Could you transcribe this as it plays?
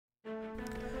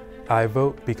I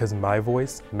vote because my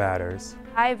voice matters.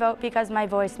 I vote because my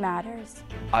voice matters.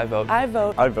 I vote. I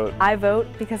vote. I vote. I vote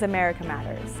because America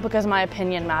matters. Because my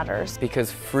opinion matters.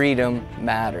 Because freedom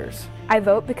matters. I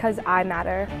vote because I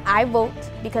matter. I vote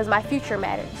because my future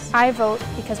matters. I vote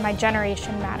because my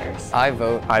generation matters. I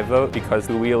vote. I vote because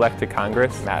who we elect to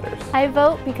Congress matters. I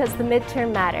vote because the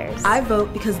midterm matters. I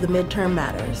vote because the midterm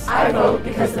matters. I vote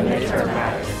because the midterm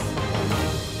matters.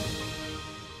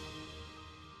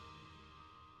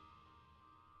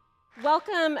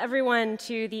 Welcome, everyone,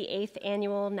 to the 8th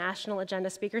Annual National Agenda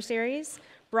Speaker Series,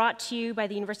 brought to you by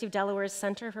the University of Delaware's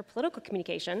Center for Political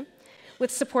Communication,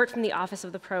 with support from the Office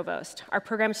of the Provost. Our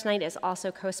program tonight is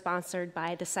also co-sponsored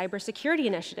by the Cybersecurity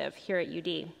Initiative here at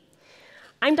UD.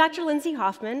 I'm Dr. Lindsay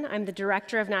Hoffman. I'm the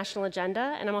Director of National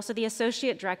Agenda, and I'm also the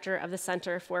Associate Director of the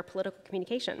Center for Political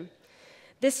Communication.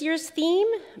 This year's theme,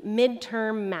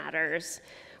 Midterm Matters.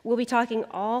 We'll be talking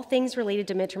all things related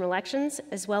to midterm elections,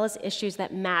 as well as issues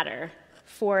that matter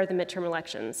for the midterm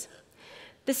elections.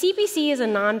 The CPC is a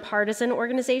nonpartisan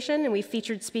organization, and we've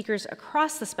featured speakers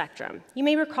across the spectrum. You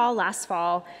may recall last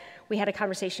fall, we had a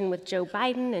conversation with Joe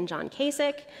Biden and John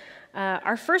Kasich.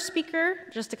 Our first speaker,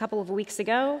 just a couple of weeks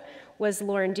ago, was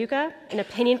Lauren Duca, an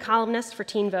opinion columnist for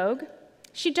Teen Vogue.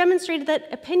 She demonstrated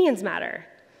that opinions matter,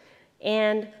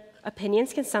 and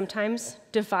opinions can sometimes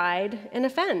divide and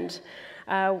offend.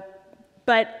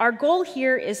 But our goal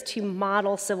here is to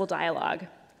model civil dialogue,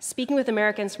 speaking with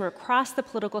Americans from across the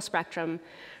political spectrum,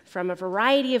 from a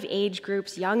variety of age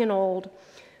groups, young and old,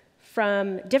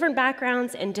 from different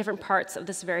backgrounds and different parts of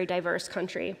this very diverse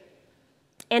country.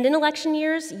 And in election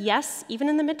years, yes, even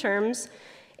in the midterms,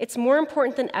 it's more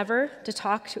important than ever to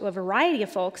talk to a variety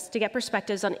of folks to get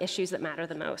perspectives on issues that matter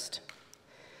the most.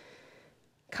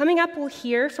 Coming up, we'll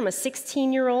hear from a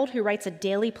 16-year-old who writes a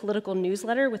daily political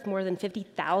newsletter with more than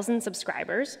 50,000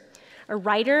 subscribers, a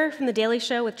writer from The Daily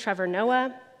Show with Trevor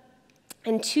Noah,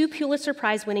 and 2 Pulitzer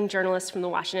Prize-winning journalists from The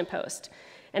Washington Post.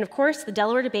 And of course, the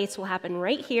Delaware debates will happen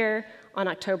right here on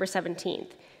October 17th.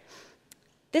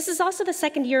 This is also the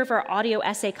second year of our audio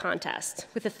essay contest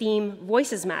with the theme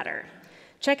Voices Matter.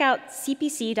 Check out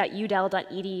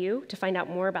cpc.udel.edu to find out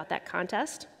more about that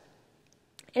contest.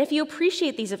 And if you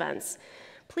appreciate these events,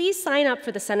 please sign up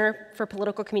for the Center for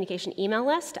Political Communication email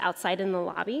list outside in the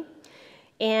lobby,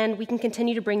 and we can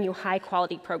continue to bring you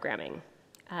high-quality programming.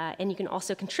 And you can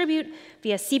also contribute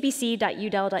via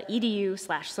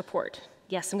cpc.udel.edu/support.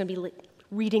 Yes, I'm going to be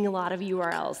reading a lot of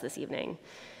URLs this evening.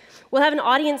 We'll have an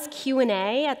audience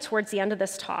Q&A towards the end of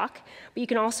this talk, but you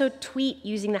can also tweet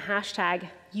using the hashtag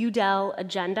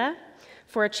UDELAgenda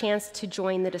for a chance to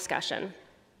join the discussion.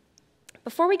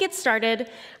 Before we get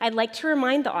started, I'd like to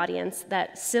remind the audience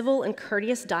that civil and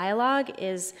courteous dialogue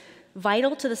is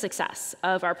vital to the success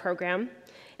of our program.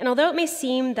 And although it may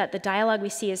seem that the dialogue we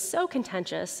see is so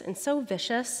contentious and so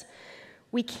vicious,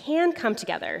 we can come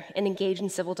together and engage in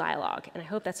civil dialogue, and I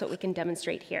hope that's what we can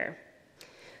demonstrate here.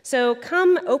 So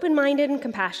come open-minded and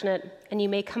compassionate, and you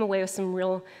may come away with some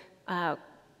real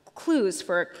clues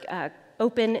for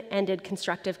open-ended,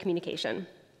 constructive communication.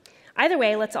 Either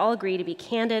way, let's all agree to be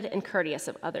candid and courteous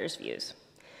of others' views.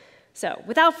 So,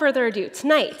 without further ado,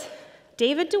 tonight,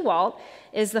 David DeWalt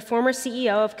is the former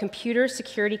CEO of computer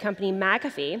security company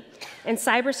McAfee and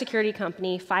cybersecurity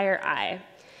company FireEye.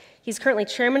 He's currently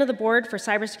chairman of the board for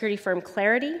cybersecurity firm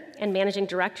Clarity and managing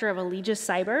director of Allegis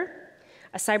Cyber,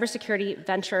 a cybersecurity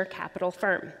venture capital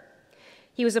firm.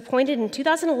 He was appointed in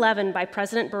 2011 by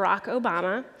President Barack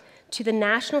Obama to the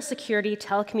National Security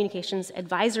Telecommunications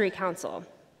Advisory Council.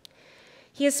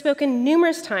 He has spoken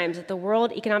numerous times at the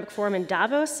World Economic Forum in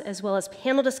Davos, as well as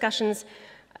panel discussions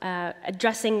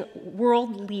addressing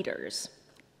world leaders.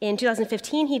 In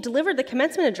 2015, he delivered the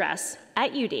commencement address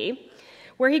at UD,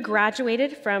 where he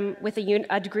graduated with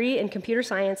a degree in computer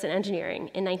science and engineering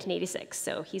in 1986,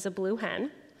 so he's a blue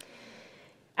hen.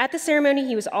 At the ceremony,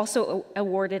 he was also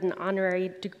awarded an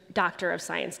honorary Doctor of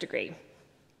Science degree.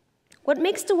 What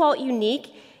makes DeWalt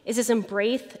unique is his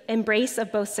embrace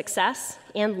of both success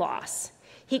and loss.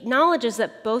 He acknowledges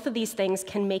that both of these things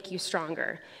can make you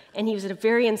stronger, and he was a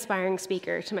very inspiring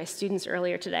speaker to my students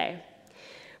earlier today.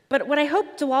 But what I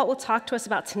hope DeWalt will talk to us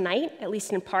about tonight, at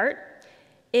least in part,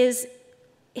 is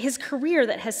his career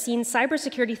that has seen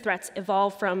cybersecurity threats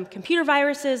evolve from computer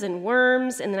viruses and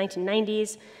worms in the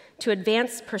 1990s to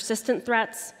advanced persistent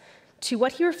threats to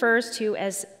what he refers to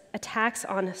as attacks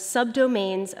on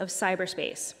subdomains of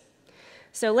cyberspace.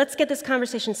 So let's get this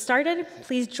conversation started.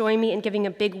 Please join me in giving a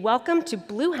big welcome to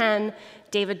Blue Hen,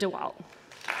 David DeWalt.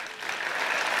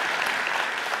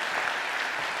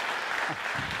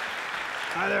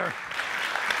 Hi there.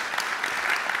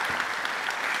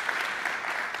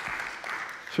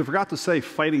 So I forgot to say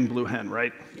fighting blue hen,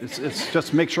 right? It's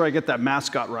just make sure I get that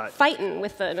mascot right. Fighting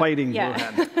with the... Fighting blue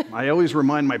hen. I always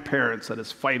remind my parents that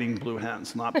it's fighting blue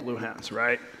hens, not blue hens,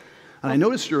 right? And I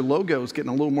noticed your logo is getting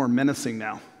a little more menacing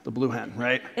now, the blue hen,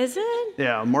 right? Is it?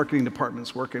 Yeah, the marketing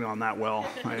department's working on that well.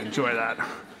 I enjoy that.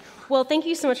 Well, thank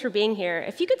you so much for being here.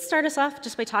 If you could start us off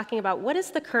just by talking about what is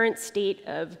the current state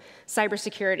of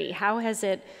cybersecurity? How has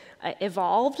it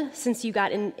evolved since you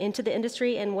got into the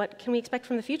industry, and what can we expect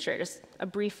from the future? Just a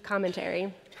brief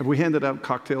commentary. Have we handed out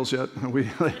cocktails yet? I'm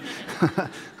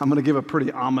going to give a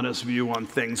pretty ominous view on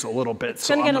things a little bit. It's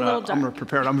going to get a little dark. I'm going to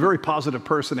prepare it. I'm a very positive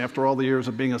person after all the years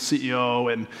of being a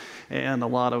CEO and a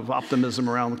lot of optimism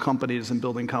around companies and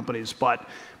building companies. But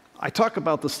I talk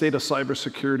about the state of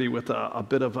cybersecurity with a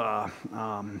bit of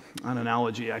an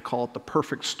analogy. I call it the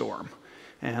perfect storm.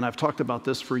 And I've talked about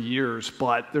this for years,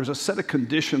 but there's a set of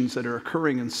conditions that are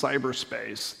occurring in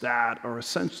cyberspace that are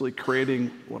essentially creating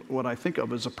what I think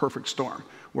of as a perfect storm,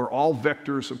 where all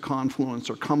vectors of confluence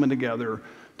are coming together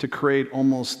to create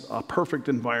almost a perfect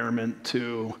environment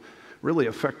to really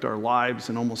affect our lives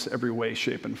in almost every way,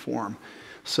 shape, and form.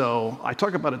 So I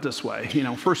talk about it this way.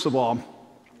 First of all,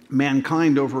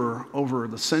 mankind over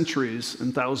the centuries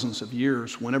and thousands of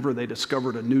years, whenever they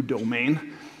discovered a new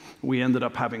domain, we ended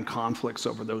up having conflicts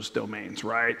over those domains,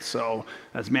 right? So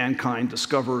as mankind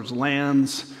discovers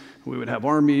lands, we would have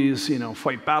armies,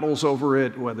 fight battles over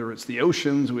it, whether it's the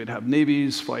oceans, we'd have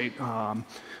navies fight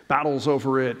battles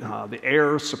over it, the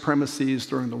air supremacies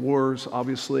during the wars,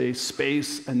 obviously,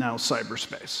 space, and now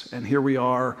cyberspace. And here we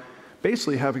are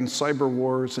basically having cyber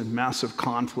wars and massive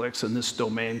conflicts in this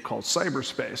domain called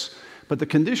cyberspace. But the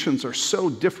conditions are so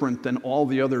different than all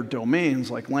the other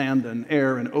domains like land and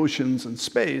air and oceans and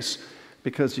space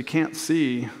because you can't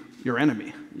see your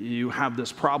enemy. You have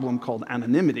this problem called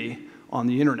anonymity on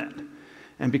the internet.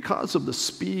 And because of the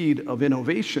speed of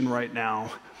innovation right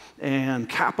now and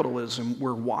capitalism,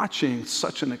 we're watching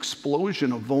such an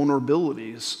explosion of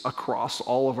vulnerabilities across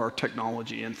all of our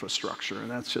technology infrastructure.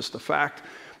 And that's just a fact.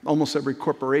 Almost every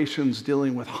corporation's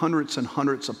dealing with hundreds and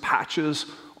hundreds of patches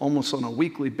almost on a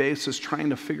weekly basis, trying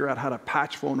to figure out how to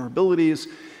patch vulnerabilities.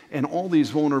 And all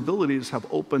these vulnerabilities have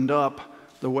opened up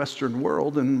the Western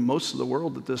world and most of the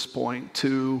world at this point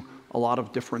to a lot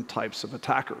of different types of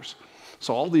attackers.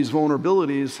 So all these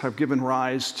vulnerabilities have given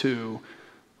rise to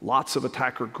lots of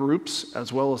attacker groups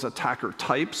as well as attacker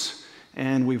types.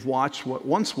 And we've watched what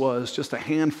once was just a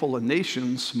handful of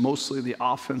nations, mostly the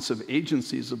offensive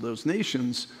agencies of those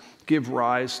nations, give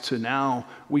rise to now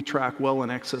we track well in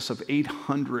excess of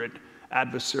 800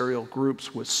 adversarial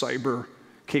groups with cyber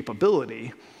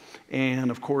capability. And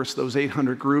of course, those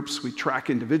 800 groups we track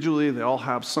individually. They all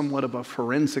have somewhat of a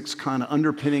forensics kind of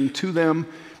underpinning to them.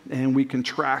 And we can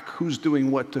track who's doing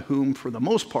what to whom for the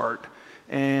most part.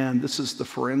 And this is the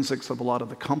forensics of a lot of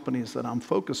the companies that I'm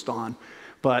focused on.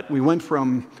 But we went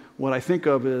from what I think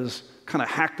of as kind of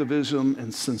hacktivism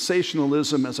and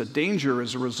sensationalism as a danger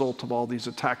as a result of all these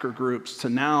attacker groups to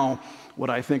now what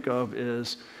I think of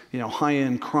is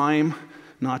high-end crime,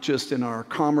 not just in our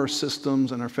commerce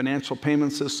systems and our financial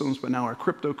payment systems, but now our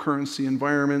cryptocurrency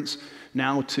environments,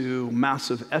 now to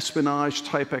massive espionage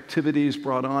type activities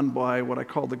brought on by what I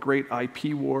call the great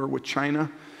IP war with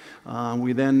China.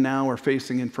 We then now are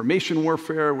facing information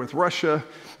warfare with Russia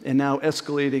and now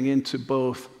escalating into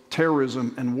both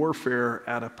terrorism and warfare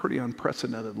at a pretty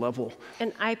unprecedented level.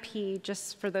 And IP,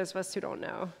 just for those of us who don't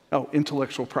know. Oh,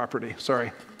 intellectual property,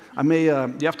 sorry. I may, you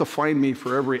have to find me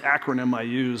for every acronym I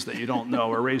use that you don't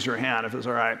know, or raise your hand if it's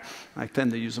all right. I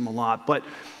tend to use them a lot. But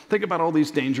think about all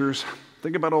these dangers,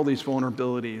 think about all these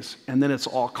vulnerabilities, and then it's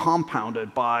all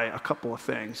compounded by a couple of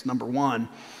things. Number one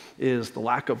is the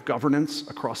lack of governance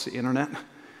across the internet.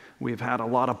 We've had a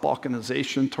lot of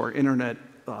balkanization to our internet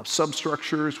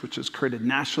substructures, which has created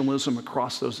nationalism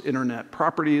across those internet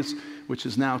properties, which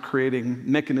is now creating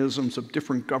mechanisms of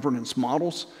different governance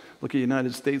models. Look at the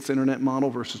United States internet model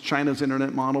versus China's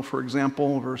internet model, for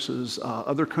example, versus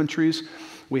other countries.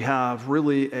 We have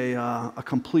really a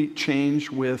complete change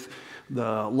with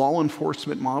the law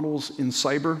enforcement models in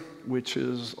cyber, which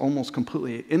is almost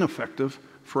completely ineffective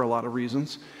for a lot of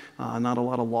reasons. Not a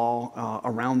lot of law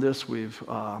around this. We've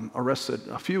arrested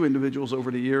a few individuals over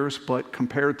the years, but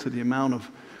compared to the amount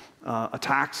of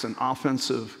attacks and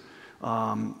offensive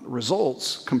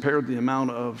results, compared to the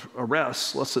amount of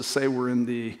arrests, let's just say we're in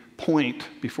the point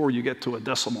before you get to a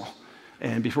decimal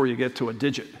and before you get to a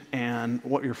digit. And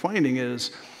what you're finding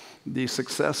is the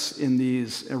success in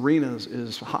these arenas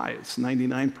is high. It's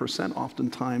 99%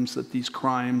 oftentimes that these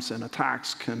crimes and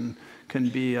attacks can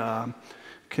be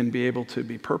able to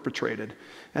be perpetrated.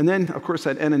 And then, of course,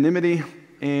 that anonymity,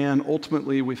 And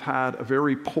ultimately, we've had a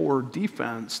very poor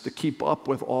defense to keep up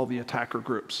with all the attacker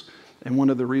groups. And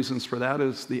one of the reasons for that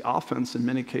is the offense, in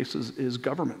many cases, is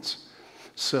governments.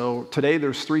 So today,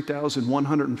 there's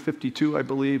 3,152, I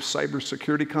believe,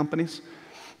 cybersecurity companies.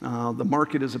 The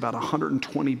market is about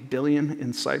 $120 billion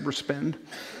in cyber spend.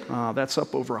 That's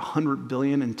up over $100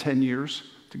 billion in 10 years,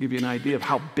 to give you an idea of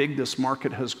how big this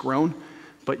market has grown.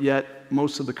 But yet,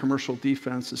 most of the commercial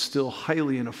defense is still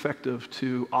highly ineffective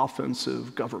to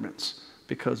offensive governments,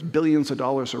 because billions of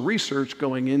dollars of research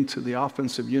going into the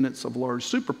offensive units of large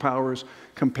superpowers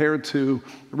compared to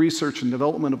research and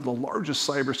development of the largest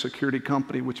cybersecurity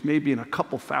company, which may be in a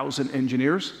couple thousand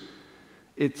engineers.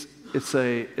 It's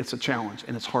a challenge,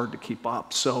 and it's hard to keep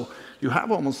up. So you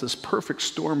have almost this perfect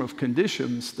storm of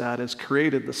conditions that has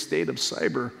created the state of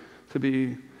cyber to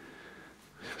be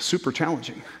super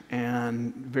challenging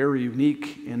and very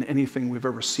unique in anything we've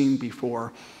ever seen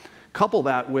before. Couple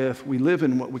that with, we live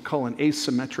in what we call an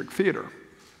asymmetric theater.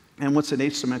 And what's an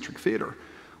asymmetric theater?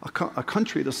 A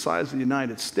country the size of the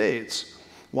United States,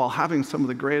 while having some of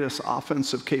the greatest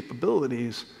offensive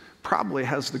capabilities, probably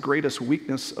has the greatest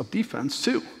weakness of defense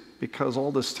too, because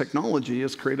all this technology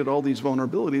has created all these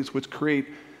vulnerabilities which create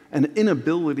an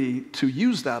inability to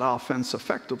use that offense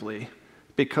effectively,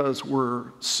 because we're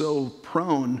so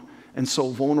prone and so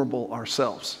vulnerable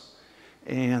ourselves.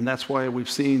 And that's why we've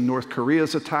seen North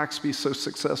Korea's attacks be so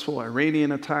successful,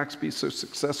 Iranian attacks be so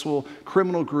successful,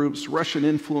 criminal groups, Russian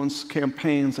influence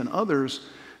campaigns, and others,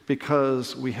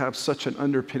 because we have such an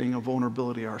underpinning of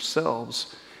vulnerability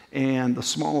ourselves. And the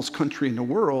smallest country in the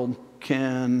world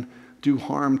can do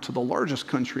harm to the largest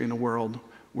country in the world,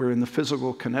 where in the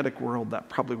physical kinetic world, that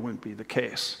probably wouldn't be the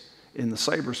case. In the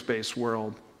cyberspace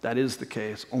world, that is the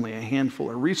case. Only a handful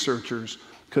of researchers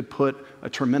could put a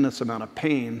tremendous amount of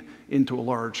pain into a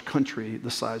large country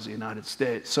the size of the United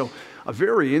States. So a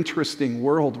very interesting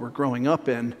world we're growing up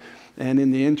in. And in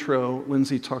the intro,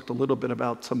 Lindsay talked a little bit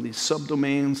about some of these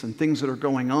subdomains and things that are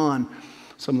going on.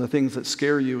 Some of the things that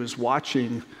scare you is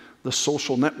watching the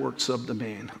social network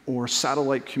subdomain, or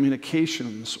satellite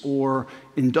communications, or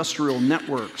industrial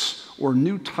networks, or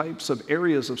new types of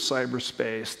areas of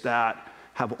cyberspace that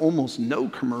have almost no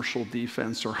commercial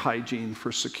defense or hygiene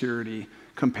for security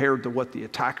compared to what the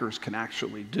attackers can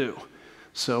actually do.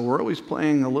 So we're always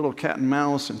playing a little cat and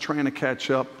mouse and trying to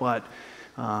catch up, but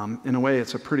in a way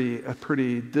it's a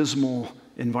pretty dismal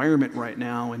environment right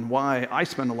now, and why I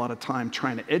spend a lot of time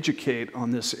trying to educate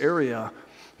on this area,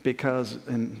 because,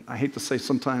 and I hate to say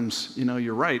sometimes,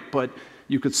 you're right, but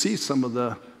you could see some of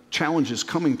the challenges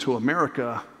coming to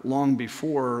America long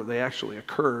before they actually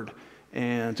occurred.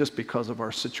 And just because of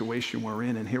our situation we're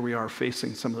in, and here we are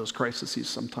facing some of those crises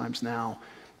sometimes now,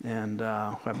 and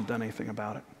haven't done anything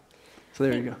about it. So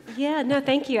there you go. Yeah, no,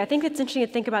 thank you. I think it's interesting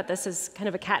to think about this as kind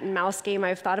of a cat and mouse game.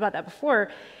 I've thought about that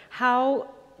before.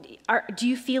 Do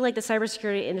you feel like the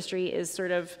cybersecurity industry is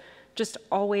sort of just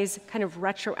always kind of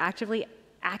retroactively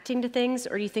acting to things,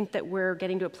 or do you think that we're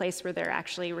getting to a place where they're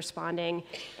actually responding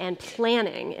and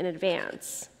planning in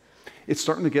advance? It's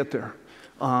starting to get there.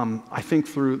 I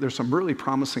think there's some really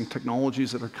promising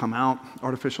technologies that have come out.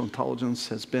 Artificial intelligence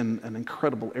has been an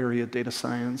incredible area, data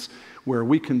science, where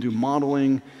we can do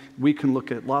modeling. We can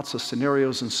look at lots of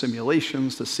scenarios and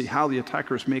simulations to see how the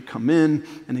attackers may come in,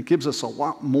 and it gives us a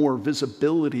lot more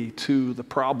visibility to the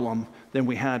problem than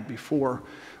we had before.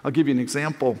 I'll give you an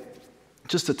example,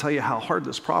 just to tell you how hard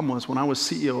this problem was. When I was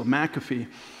CEO of McAfee,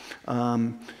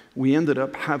 we ended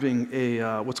up having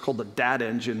what's called a DAT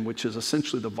engine, which is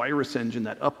essentially the virus engine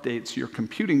that updates your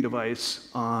computing device,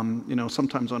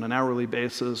 sometimes on an hourly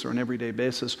basis or an everyday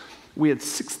basis. We had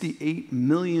 68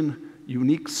 million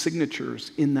unique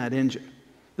signatures in that engine.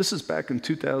 This is back in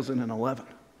 2011,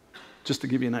 just to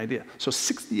give you an idea. So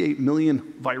 68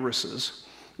 million viruses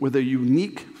with a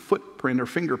unique footprint or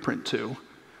fingerprint to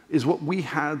is what we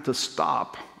had to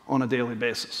stop on a daily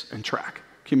basis and track.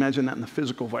 Can you imagine that in the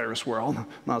physical virus world?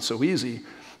 Not so easy.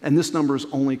 And this number is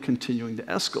only continuing to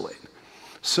escalate.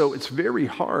 So it's very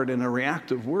hard in a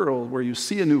reactive world where you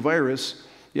see a new virus,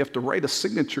 you have to write a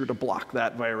signature to block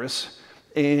that virus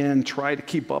and try to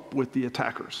keep up with the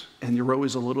attackers. And you're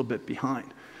always a little bit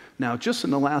behind. Now, just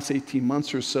in the last 18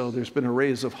 months or so, there's been a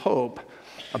rays of hope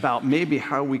about maybe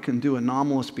how we can do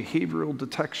anomalous behavioral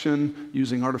detection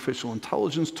using artificial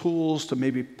intelligence tools to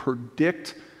maybe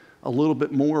predict a little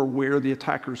bit more where the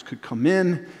attackers could come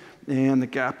in, and the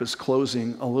gap is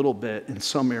closing a little bit in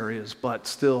some areas, but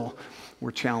still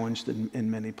we're challenged in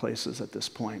many places at this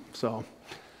point. So,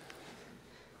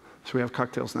 should we have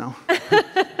cocktails now?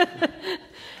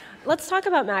 Let's talk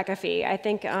about McAfee. I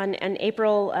think on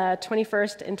April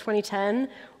 21st in 2010.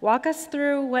 Walk us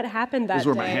through what happened that day. These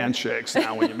were my handshakes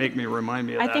now when you make me remind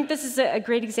me of that. I think this is a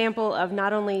great example of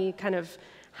not only kind of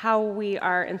how we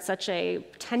are in such a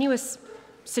tenuous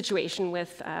situation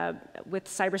with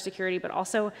cybersecurity, but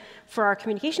also for our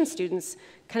communication students,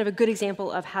 kind of a good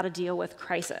example of how to deal with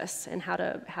crisis and how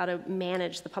to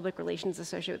manage the public relations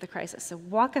associated with the crisis. So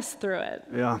walk us through it.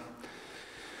 Yeah.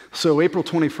 So April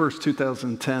 21st,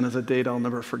 2010 is a date I'll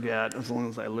never forget as long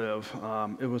as I live.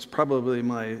 It was probably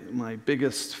my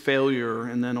biggest failure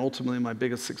and then ultimately my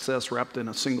biggest success wrapped in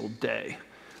a single day.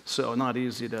 So not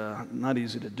easy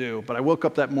to do. But I woke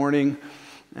up that morning,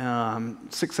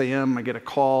 6 a.m. I get a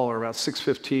call, or about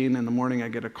 6:15 in the morning I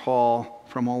get a call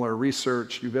from all our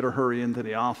research. You better hurry into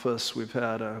the office. We've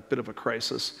had a bit of a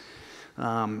crisis.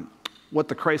 What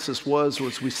the crisis was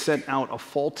we sent out a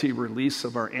faulty release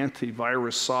of our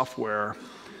antivirus software,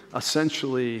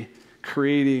 essentially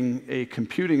creating a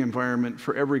computing environment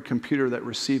for every computer that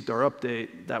received our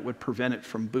update that would prevent it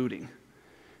from booting.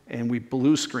 And we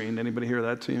blue screened, anybody hear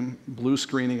that team? Blue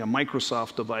screening a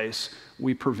Microsoft device.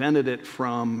 We prevented it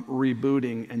from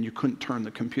rebooting and you couldn't turn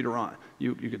the computer on.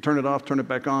 You could turn it off, turn it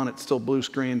back on, it's still blue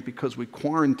screened because we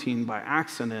quarantined by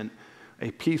accident a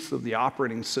piece of the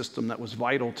operating system that was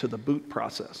vital to the boot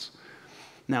process.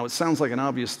 Now, it sounds like an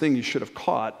obvious thing you should have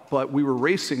caught, but we were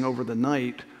racing over the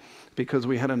night because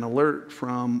we had an alert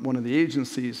from one of the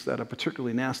agencies that a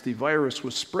particularly nasty virus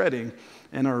was spreading,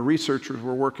 and our researchers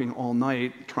were working all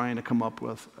night trying to come up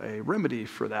with a remedy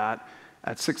for that.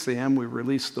 At 6 a.m., we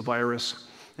released the virus,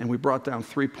 and we brought down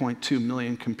 3.2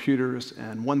 million computers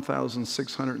and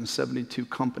 1,672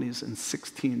 companies in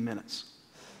 16 minutes.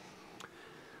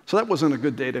 So that wasn't a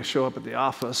good day to show up at the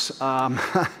office.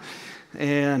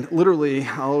 And literally,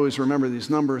 I'll always remember these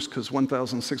numbers because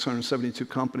 1,672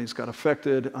 companies got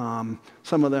affected.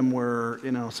 Some of them were,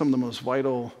 some of the most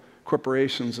vital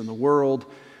corporations in the world.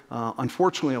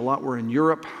 Unfortunately, a lot were in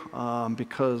Europe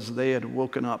because they had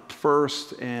woken up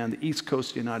first, and the East Coast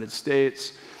of the United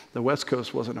States. The West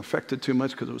Coast wasn't affected too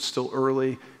much because it was still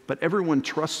early. But everyone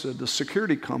trusted the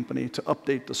security company to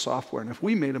update the software. And if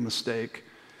we made a mistake,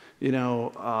 they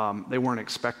weren't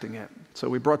expecting it. So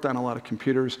we brought down a lot of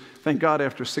computers. Thank God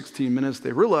after 16 minutes,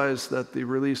 they realized that the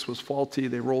release was faulty.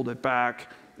 They rolled it back,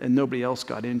 and nobody else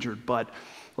got injured. But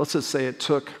let's just say it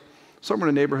took somewhere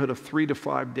in the neighborhood of 3 to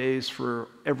 5 days for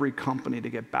every company to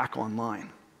get back online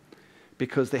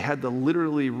because they had to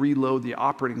literally reload the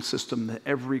operating system to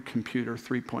every computer,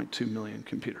 3.2 million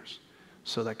computers.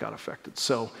 So that got affected.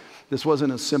 So this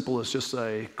wasn't as simple as just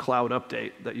a cloud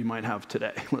update that you might have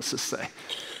today, let's just say.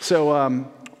 So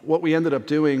what we ended up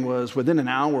doing was within an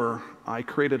hour, I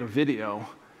created a video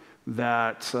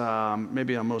that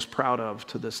maybe I'm most proud of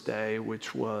to this day,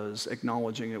 which was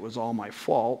acknowledging it was all my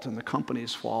fault and the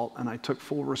company's fault, and I took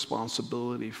full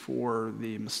responsibility for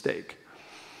the mistake.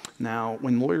 Now,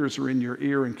 when lawyers are in your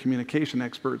ear and communication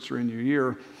experts are in your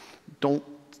ear, don't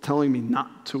telling me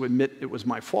not to admit it was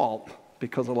my fault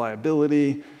because of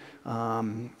liability.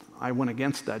 I went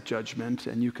against that judgment,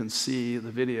 and you can see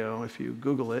the video if you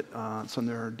Google it. It's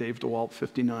under Dave DeWalt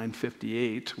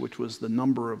 5958, which was the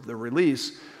number of the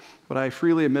release. But I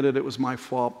freely admitted it was my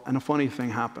fault, and a funny thing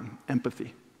happened,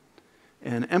 empathy.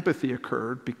 And empathy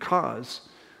occurred because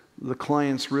the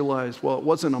clients realized, well, it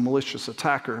wasn't a malicious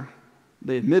attacker.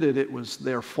 They admitted it was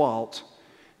their fault.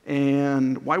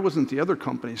 And why wasn't the other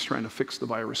companies trying to fix the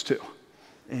virus too?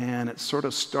 And it sort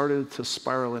of started to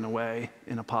spiral in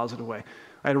a positive way.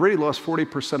 I had already lost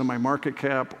 40% of my market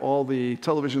cap. All the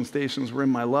television stations were in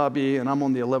my lobby, and I'm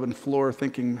on the 11th floor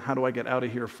thinking, how do I get out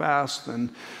of here fast?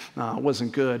 And it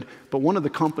wasn't good. But one of the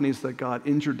companies that got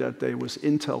injured that day was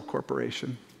Intel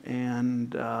Corporation.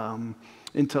 And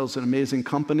Intel's an amazing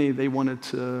company. They wanted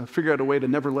to figure out a way to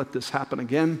never let this happen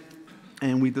again.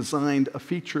 And we designed a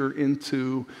feature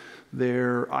into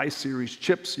their iSeries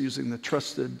chips using the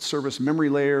trusted service memory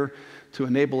layer to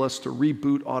enable us to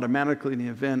reboot automatically in the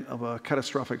event of a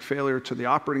catastrophic failure to the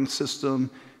operating system.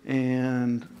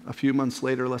 And a few months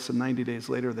later, less than 90 days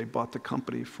later, they bought the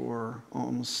company for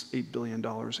almost $8 billion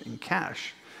in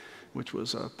cash, which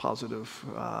was a positive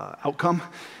outcome,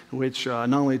 which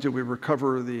not only did we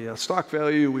recover the stock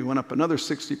value, we went up another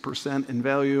 60% in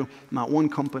value. Not one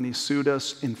company sued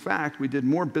us. In fact, we did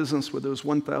more business with those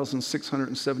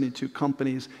 1,672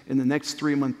 companies in the next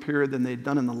 3-month period than they'd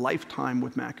done in the lifetime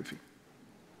with McAfee.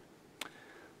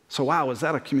 So wow, is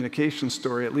that a communication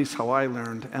story, at least how I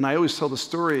learned. And I always tell the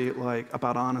story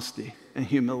about honesty and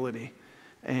humility.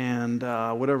 and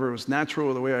whatever was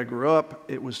natural, the way I grew up,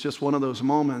 it was just one of those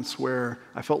moments where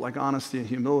I felt like honesty and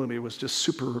humility was just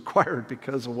super required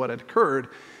because of what had occurred,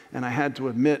 and I had to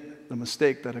admit the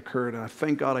mistake that occurred, and I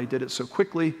thank God I did it so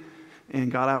quickly and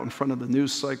got out in front of the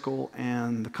news cycle,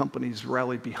 and the companies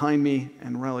rallied behind me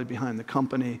and rallied behind the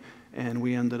company, and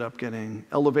we ended up getting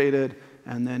elevated,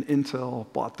 and then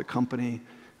Intel bought the company,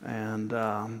 and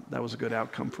that was a good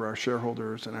outcome for our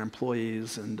shareholders and our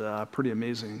employees, and a pretty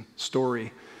amazing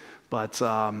story, but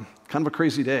kind of a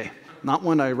crazy day. Not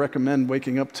one I recommend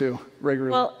waking up to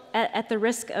regularly. Well, at the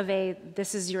risk of a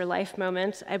 "this is your life"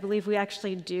 moment, I believe we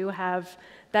actually do have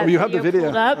that you have the video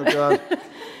pulled up. Oh, God.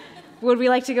 Would we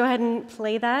like to go ahead and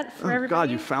play that for everybody?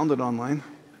 God, you found it online.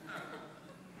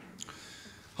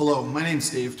 Hello, my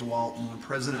name's David DeWalt. I'm the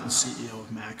president and CEO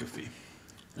of McAfee.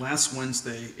 Last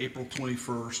Wednesday, April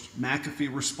 21st,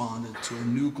 McAfee responded to a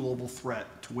new global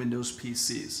threat to Windows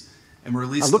PCs and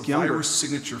released a virus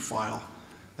signature file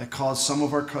that caused some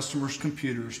of our customers'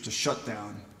 computers to shut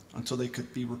down until they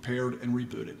could be repaired and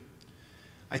rebooted.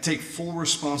 I take full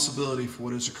responsibility for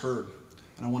what has occurred,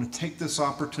 and I want to take this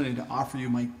opportunity to offer you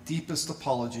my deepest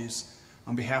apologies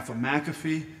on behalf of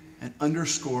McAfee and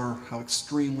underscore how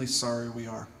extremely sorry we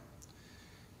are.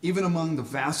 Even among the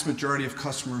vast majority of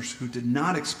customers who did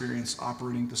not experience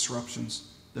operating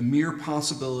disruptions, the mere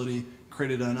possibility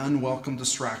created an unwelcome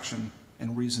distraction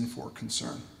and reason for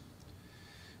concern.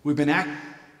 We've been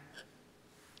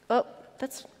Oh,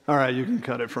 that's... All right, you can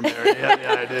cut it from there.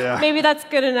 Yeah. Maybe that's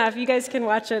good enough. You guys can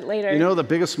watch it later. You know, the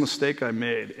biggest mistake I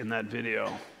made in that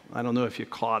video, I don't know if you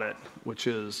caught it, which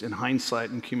is in hindsight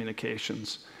in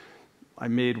communications, I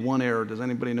made one error. Does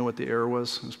anybody know what the error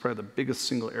was? It was probably the biggest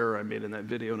single error I made in that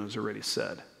video, and it was already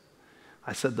said.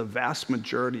 I said the vast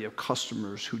majority of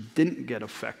customers who didn't get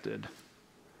affected,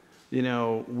 you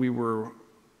know, we were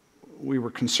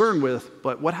concerned with,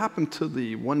 but what happened to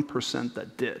the 1%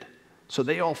 that did? So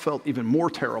they all felt even more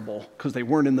terrible because they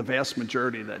weren't in the vast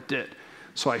majority that did.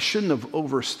 So I shouldn't have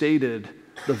overstated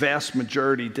the vast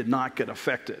majority did not get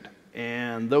affected.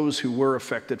 And those who were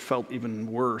affected felt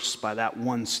even worse by that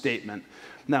one statement.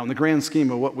 Now, in the grand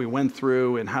scheme of what we went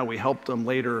through and how we helped them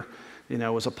later, you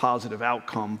know, was a positive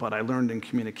outcome. But I learned in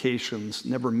communications,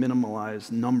 never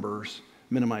minimize numbers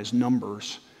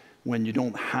when you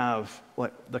don't have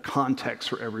like the context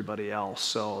for everybody else.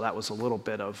 So that was a little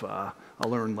bit of a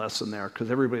learned lesson there,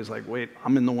 because everybody's like, wait,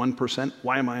 I'm in the 1%?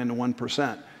 Why am I in the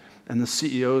 1%? And the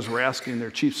CEOs were asking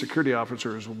their chief security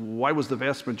officers, why was the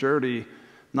vast majority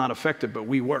not affected, but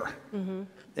we were? Mm-hmm.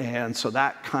 And so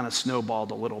that kind of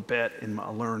snowballed a little bit, in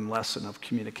a learned lesson of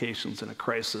communications in a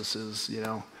crisis is, you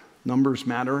know, numbers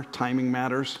matter, timing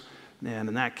matters. And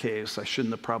in that case, I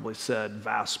shouldn't have probably said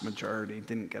vast majority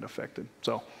didn't get affected.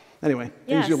 So anyway,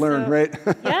 things you learn, right?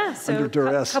 Yeah, so under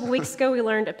duress. A couple weeks ago, we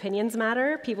learned opinions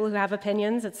matter. People who have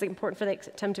opinions, it's important for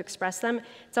them to express them.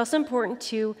 It's also important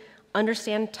to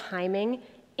understand timing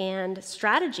and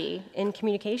strategy in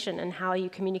communication and how you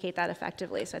communicate that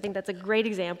effectively. So I think that's a great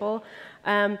example.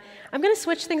 I'm going to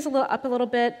switch things up a little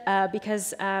bit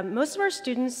because most of our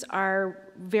students are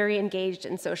very engaged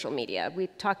in social media. We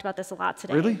talked about this a lot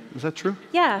today. Really? Is that true?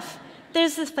 Yeah.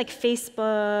 There's this like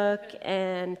Facebook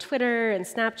and Twitter and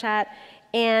Snapchat.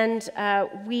 And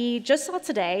we just saw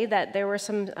today that there were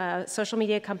some social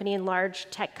media company and large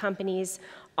tech companies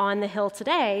on the Hill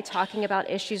today talking about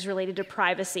issues related to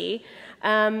privacy.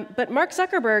 But Mark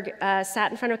Zuckerberg sat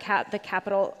in front of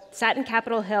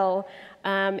Capitol Hill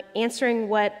answering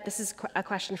what, this is a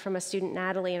question from a student,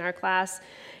 Natalie, in our class,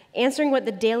 answering what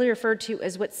the Daily referred to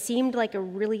as what seemed like a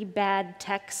really bad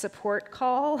tech support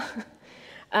call.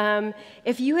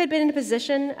 If you had been in a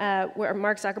position where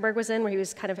Mark Zuckerberg was in, where he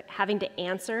was kind of having to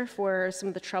answer for some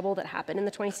of the trouble that happened in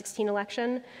the 2016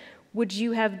 election, would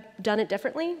you have done it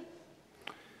differently?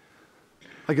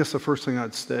 I guess the first thing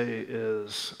I'd say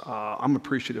is I'm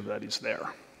appreciative that he's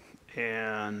there.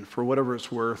 And for whatever it's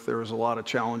worth, there was a lot of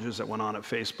challenges that went on at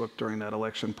Facebook during that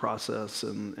election process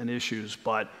and issues,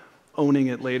 but owning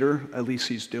it later, at least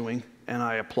he's doing, and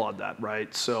I applaud that,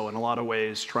 right? So in a lot of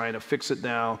ways, trying to fix it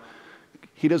now,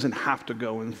 he doesn't have to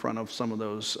go in front of some of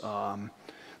those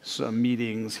some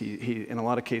meetings. He in a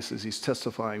lot of cases, he's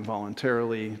testifying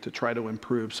voluntarily to try to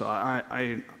improve. So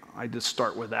I just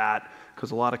start with that,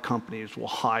 because a lot of companies will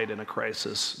hide in a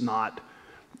crisis, not,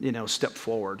 you know, step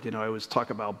forward. You know, I always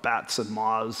talk about bats and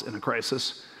moths in a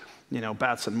crisis. You know,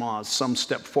 bats and moths, some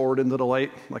step forward into the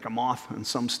light like a moth, and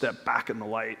some step back in the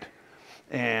light.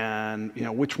 And, you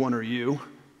know, which one are you?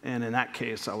 And in that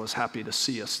case, I was happy to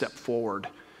see a step forward.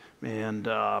 And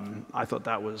I thought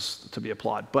that was to be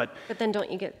applauded. But then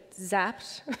don't you get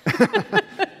zapped?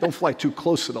 don't fly too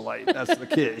close to the light. That's the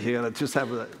key. You gotta just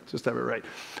have it right.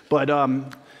 But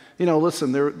you know,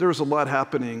 listen, there's a lot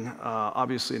happening,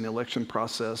 obviously, in the election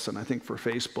process, and I think for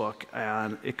Facebook,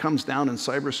 and it comes down in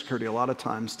cybersecurity a lot of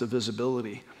times to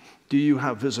visibility. Do you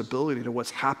have visibility to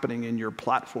what's happening in your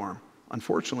platform?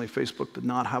 Unfortunately, Facebook did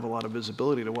not have a lot of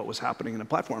visibility to what was happening in the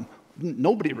platform.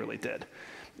 Nobody really did.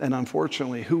 And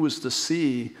unfortunately, who was to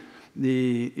see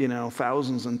the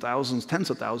thousands and thousands, tens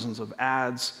of thousands of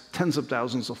ads, tens of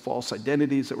thousands of false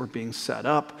identities that were being set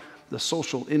up, the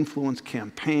social influence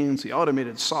campaigns, the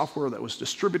automated software that was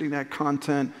distributing that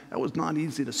content? That was not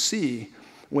easy to see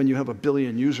when you have 1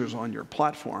 billion users on your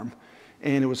platform.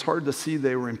 And it was hard to see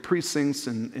they were in precincts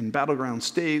and in battleground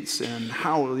states and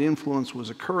how the influence was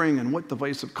occurring and what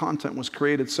divisive content was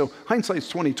created. So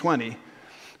hindsight's 20/20.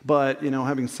 But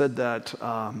having said that,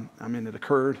 I mean, it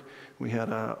occurred. We had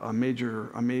a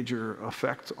major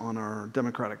effect on our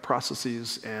democratic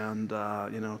processes, and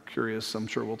curious. I'm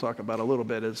sure we'll talk about a little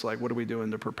bit. It's like, what are we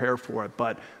doing to prepare for it?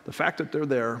 But the fact that they're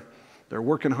there, they're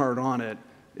working hard on it,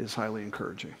 is highly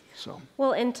encouraging. So.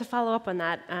 Well, and to follow up on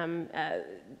that,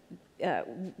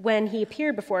 when he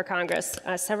appeared before Congress,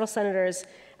 several senators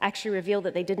actually revealed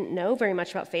that they didn't know very much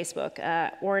about Facebook.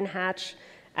 Orrin Hatch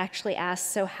actually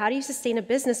asked, so how do you sustain a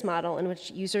business model in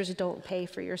which users don't pay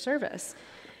for your service?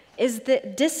 Is the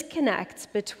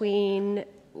disconnect between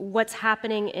what's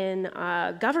happening in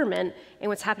government and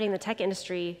what's happening in the tech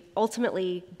industry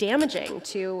ultimately damaging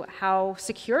to how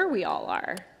secure we all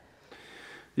are?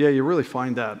 Yeah, you really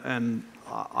find that. And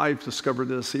I've discovered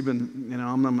this even,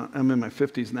 I'm in my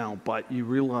 50s now, but you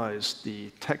realize the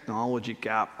technology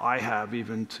gap I have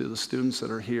even to the students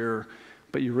that are here,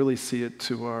 but you really see it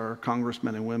to our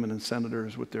congressmen and women and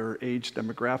senators with their age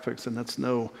demographics, and that's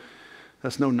no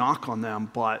knock on them,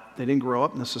 but they didn't grow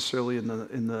up necessarily in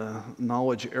the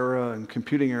knowledge era and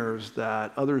computing eras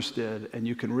that others did, and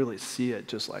you can really see it,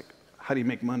 just like, how do you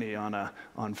make money on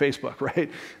Facebook, right?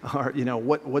 Or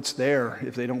what's there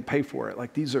if they don't pay for it?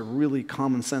 Like, these are really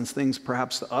common sense things,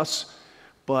 perhaps to us,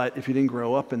 but if you didn't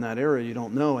grow up in that era, you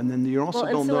don't know, and then you also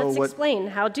don't know what. Let's explain.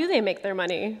 How do they make their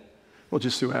money? Well,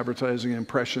 just through advertising and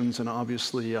impressions, and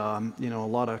obviously, a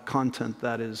lot of content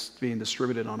that is being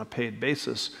distributed on a paid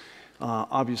basis.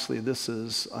 Obviously, this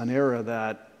is an era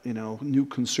that new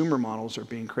consumer models are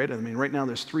being created. I mean, right now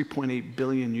there's 3.8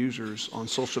 billion users on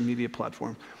social media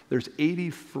platforms. There's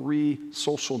 83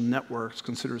 social networks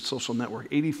considered social network,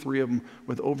 83 of them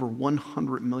with over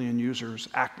 100 million users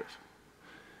active.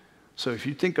 So if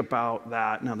you think about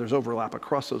that, now there's overlap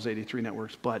across those 83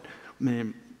 networks, but I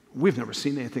mean, we've never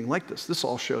seen anything like this. This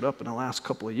all showed up in the last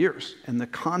couple of years, and the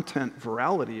content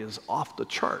virality is off the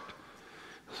chart.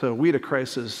 So we had a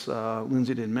crisis,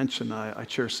 Lindsay didn't mention, I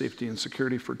chair safety and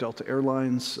security for Delta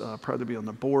Airlines, proud to be on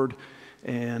the board.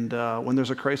 And when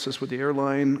there's a crisis with the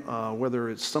airline, whether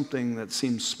it's something that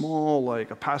seems small,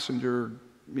 like a passenger,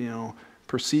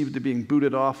 perceived to being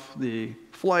booted off the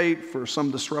flight for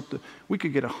some disruptive, we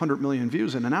could get 100 million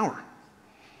views in an hour.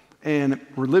 And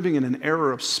we're living in an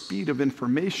era of speed of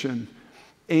information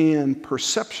and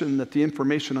perception that the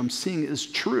information I'm seeing is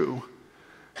true.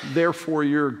 Therefore,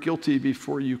 you're guilty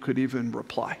before you could even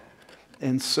reply.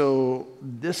 And so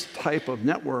this type of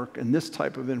network and this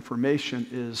type of information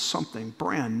is something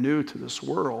brand new to this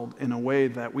world in a way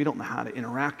that we don't know how to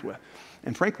interact with.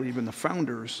 And frankly, even the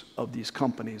founders of these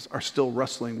companies are still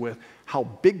wrestling with how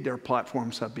big their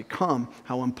platforms have become,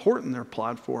 how important their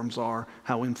platforms are,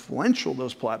 how influential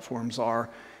those platforms are,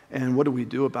 and what do we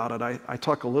do about it? I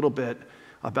talk a little bit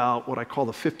about what I call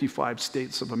the 55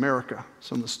 states of America.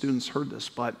 Some of the students heard this,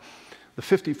 but the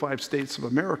 55 states of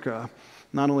America,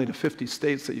 not only the 50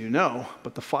 states that you know,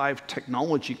 but the 5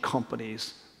 technology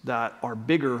companies that are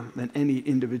bigger than any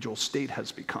individual state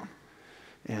has become.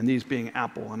 And these being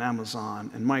Apple and Amazon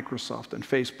and Microsoft and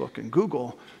Facebook and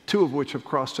Google, 2 of which have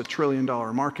crossed $1 trillion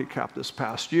market cap this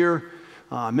past year.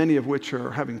 Many of which are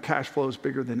having cash flows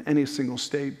bigger than any single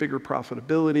state, bigger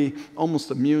profitability, almost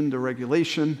immune to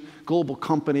regulation, global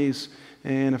companies.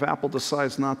 And if Apple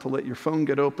decides not to let your phone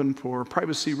get open for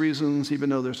privacy reasons, even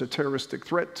though there's a terroristic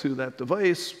threat to that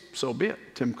device, so be it.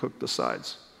 Tim Cook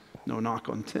decides. No knock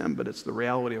on Tim, but it's the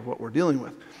reality of what we're dealing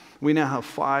with. We now have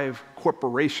 5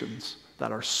 corporations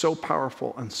that are so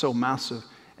powerful and so massive,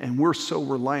 and we're so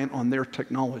reliant on their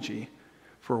technology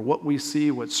for what we see,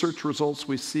 what search results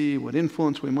we see, what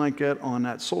influence we might get on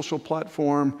that social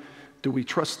platform. Do we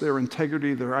trust their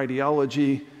integrity, their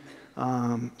ideology?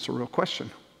 It's a real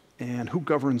question. And who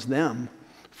governs them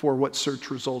for what search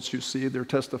results you see? They're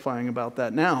testifying about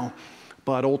that now.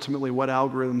 But ultimately, what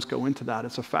algorithms go into that,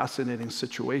 it's a fascinating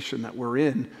situation that we're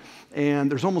in.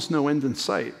 And there's almost no end in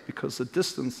sight because the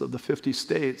distance of the 50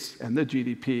 states and the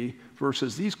GDP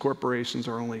versus these corporations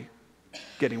are only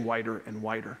getting wider and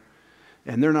wider.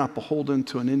 And they're not beholden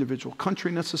to an individual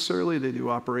country necessarily. They do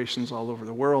operations all over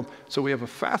the world. So we have a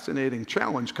fascinating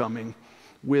challenge coming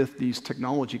with these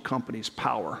technology companies'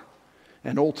 power.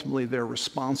 And ultimately, their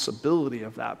responsibility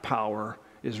of that power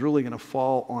is really going to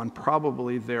fall on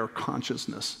probably their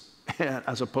consciousness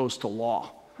as opposed to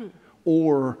law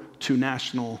or to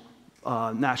national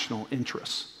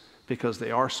interests, because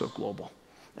they are so global.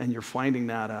 And you're finding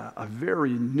that a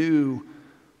very new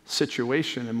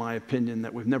situation, in my opinion,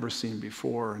 that we've never seen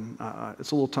before. And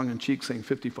it's a little tongue-in-cheek saying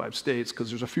 55 states,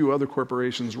 because there's a few other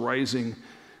corporations rising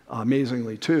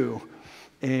amazingly too.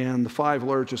 And the 5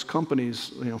 largest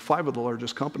companies, 5 of the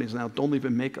largest companies now don't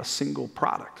even make a single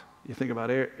product. You think about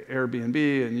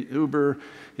Airbnb and Uber,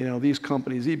 these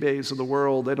companies, eBays of the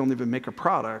world, they don't even make a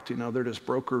product. They're just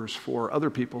brokers for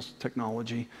other people's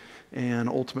technology. And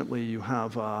ultimately, you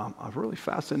have a really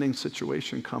fascinating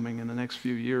situation coming in the next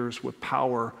few years with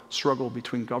power struggle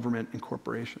between government and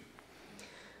corporation.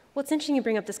 Well, it's interesting you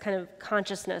bring up this kind of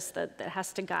consciousness that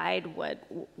has to guide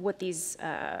what these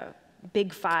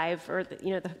big 5 or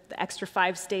the extra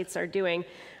 5 states are doing.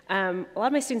 A lot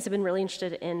of my students have been really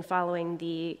interested in following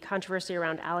the controversy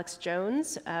around Alex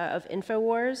Jones of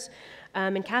InfoWars.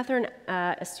 And Catherine,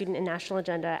 a student in National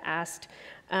Agenda, asked,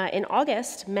 in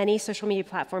August, many social media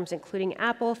platforms, including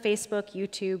Apple, Facebook,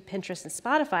 YouTube, Pinterest, and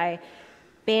Spotify,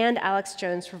 banned Alex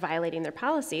Jones for violating their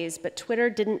policies, but Twitter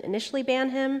didn't initially ban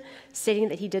him, stating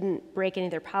that he didn't break any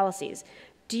of their policies.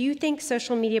 Do you think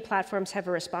social media platforms have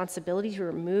a responsibility to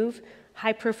remove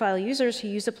high-profile users who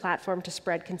use a platform to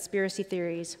spread conspiracy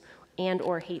theories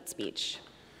and/or hate speech?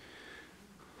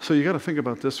 So you got to think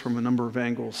about this from a number of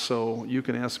angles. So you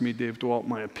can ask me, Dave DeWalt,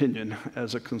 my opinion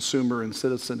as a consumer and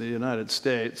citizen of the United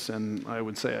States, and I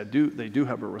would say they do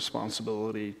have a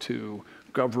responsibility to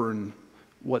govern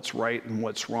what's right and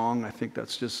what's wrong. I think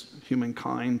that's just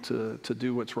humankind to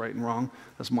do what's right and wrong.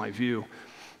 That's my view.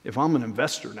 If I'm an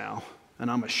investor now, and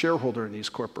I'm a shareholder in these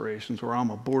corporations, or I'm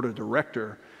a board of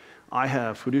director, I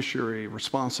have fiduciary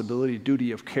responsibility,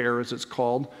 duty of care as it's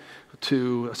called,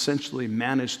 to essentially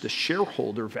manage the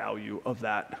shareholder value of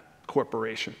that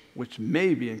corporation, which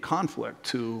may be in conflict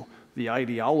to the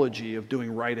ideology of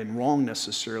doing right and wrong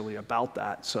necessarily about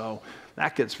that. So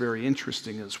that gets very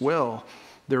interesting as well.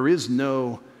 There is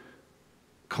no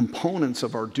components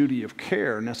of our duty of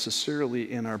care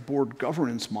necessarily in our board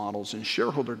governance models and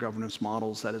shareholder governance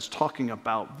models that is talking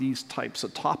about these types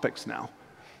of topics now.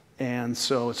 And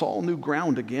so it's all new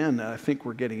ground again that I think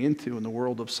we're getting into in the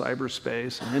world of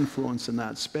cyberspace and influence in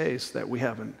that space that we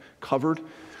haven't covered.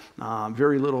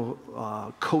 Very little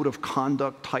code of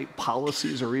conduct type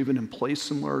policies are even in place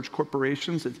in large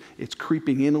corporations. It's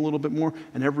creeping in a little bit more,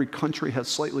 and every country has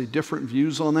slightly different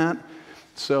views on that.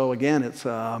 So again, it's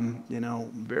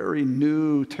very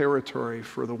new territory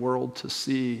for the world to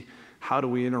see how do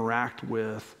we interact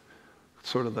with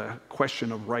sort of the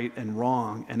question of right and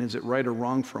wrong, and is it right or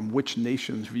wrong from which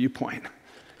nation's viewpoint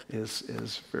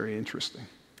is very interesting.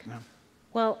 Yeah.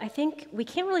 Well, I think we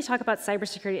can't really talk about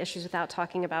cybersecurity issues without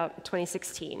talking about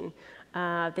 2016.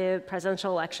 The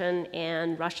presidential election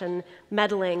and Russian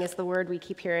meddling is the word we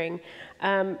keep hearing.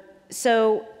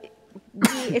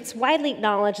 It's widely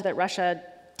acknowledged that Russia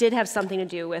did have something to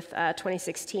do with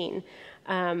 2016.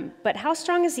 But how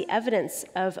strong is the evidence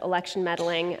of election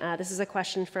meddling? This is a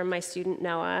question from my student,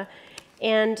 Noah.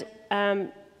 And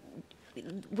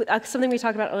something we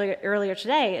talked about earlier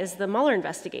today is the Mueller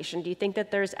investigation. Do you think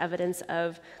that there's evidence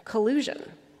of collusion?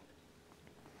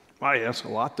 Wow, yes, a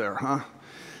lot there, huh?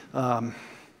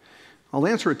 I'll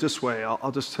answer it this way.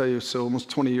 I'll just tell you, so almost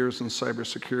 20 years in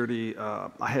cybersecurity,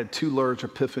 I had 2 large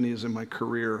epiphanies in my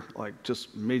career, like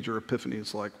just major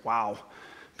epiphanies, like, wow,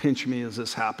 pinch me, is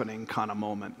this happening kind of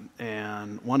moment.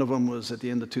 And one of them was at the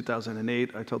end of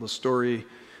 2008. I tell the story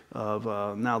of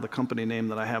now the company name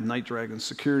that I have, Night Dragon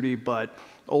Security, but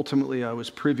ultimately I was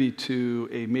privy to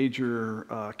a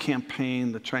major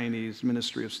campaign the Chinese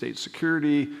Ministry of State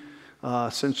Security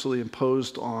essentially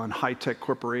imposed on high-tech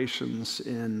corporations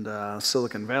in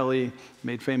Silicon Valley,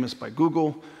 made famous by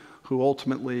Google, who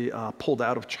ultimately pulled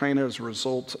out of China as a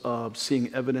result of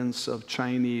seeing evidence of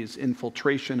Chinese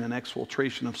infiltration and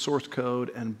exfiltration of source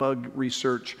code and bug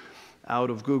research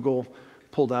out of Google,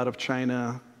 pulled out of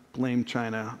China, blamed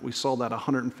China. We saw that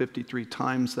 153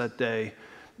 times that day,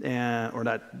 or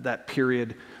that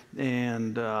period,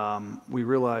 and we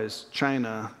realized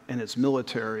China and its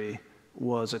military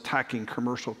was attacking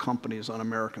commercial companies on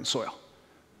American soil.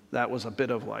 That was a bit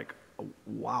of like,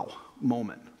 wow,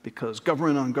 moment, because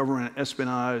government on government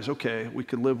espionage, okay, we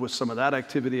could live with some of that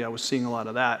activity. I was seeing a lot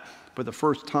of that. For the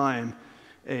first time,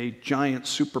 a giant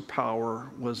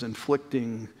superpower was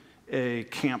inflicting a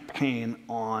campaign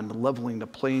on leveling the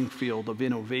playing field of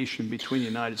innovation between the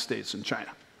United States and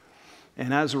China.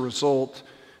 And as a result,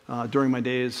 during my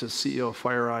days as CEO of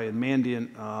FireEye and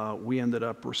Mandiant, we ended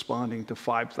up responding to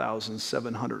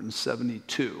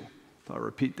 5,772. I'll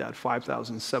repeat that,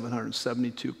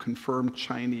 5,772 confirmed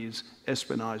Chinese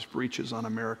espionage breaches on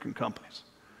American companies.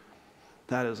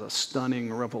 That is a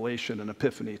stunning revelation and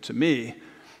epiphany to me.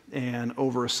 And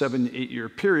over a 7 to 8 year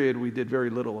period, we did very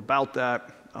little about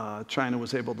that. China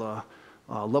was able to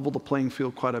level the playing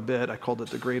field quite a bit. I called it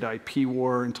the Great IP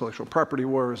War, intellectual property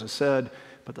war, as I said.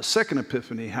 But the second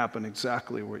epiphany happened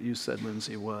exactly what you said,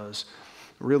 Lindsay, was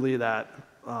really that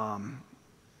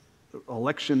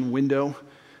election window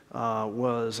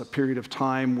was a period of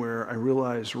time where I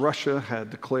realized Russia had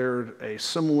declared a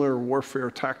similar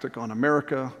warfare tactic on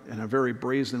America in a very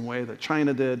brazen way that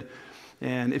China did.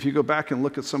 And if you go back and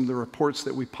look at some of the reports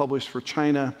that we published for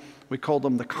China, we called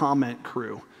them the comment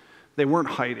crew. They weren't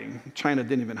hiding. China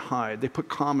didn't even hide. They put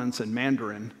comments in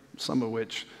Mandarin, some of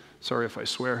which, sorry if I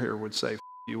swear here, would say, "F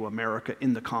you, America,"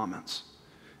 in the comments.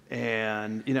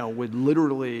 And, you know, would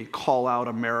literally call out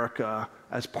America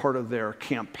as part of their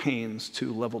campaigns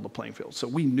to level the playing field. So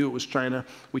we knew it was China.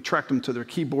 We tracked them to their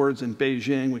keyboards in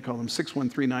Beijing. We called them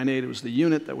 61398. It was the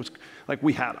unit that was, like,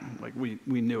 we had them. Like, we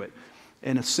knew it.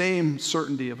 And the same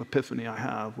certainty of epiphany I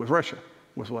have with Russia,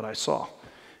 with what I saw.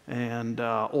 And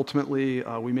ultimately,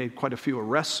 we made quite a few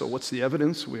arrests. So what's the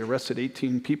evidence? We arrested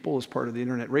 18 people as part of the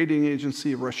Internet Rating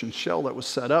Agency, a Russian shell that was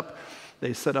set up.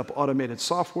 They set up automated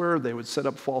software. They would set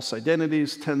up false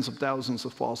identities, tens of thousands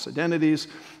of false identities.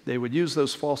 They would use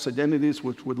those false identities,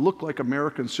 which would look like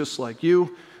Americans just like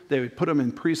you. They would put them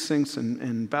in precincts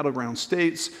and battleground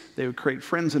states. They would create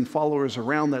friends and followers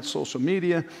around that social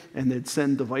media, and they'd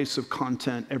send divisive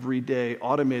content every day,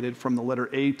 automated from the letter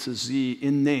A to Z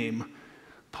in name,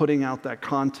 putting out that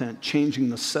content, changing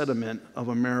the sediment of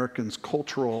Americans'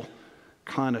 cultural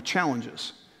kind of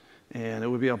challenges. And it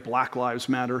would be a Black Lives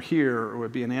Matter here, or it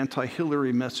would be an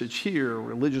anti-Hillary message here, a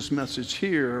religious message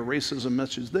here, a racism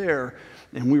message there,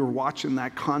 and we were watching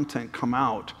that content come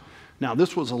out. Now,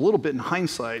 this was a little bit in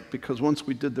hindsight, because once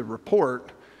we did the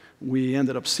report, we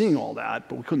ended up seeing all that,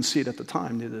 but we couldn't see it at the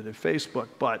time, neither did Facebook.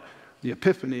 But the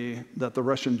epiphany that the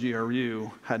Russian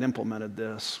GRU had implemented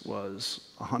this was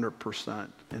 100%,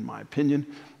 in my opinion.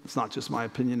 It's not just my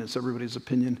opinion, it's everybody's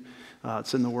opinion.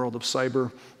 It's in the world of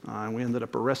cyber. We ended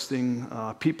up arresting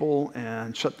people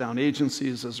and shut down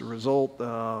agencies as a result,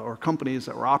 or companies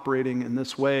that were operating in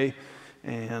this way.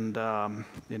 And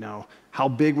you know, how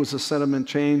big was the sentiment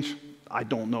change? I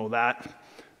don't know that.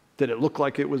 Did it look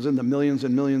like it was in the millions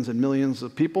and millions and millions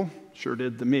of people? Sure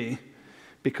did to me,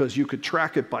 because you could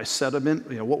track it by sentiment.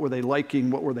 You know, what were they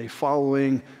liking? What were they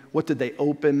following? What did they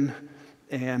open?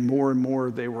 And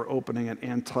more they were opening an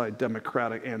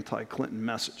anti-democratic, anti-Clinton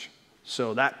message.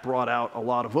 So that brought out a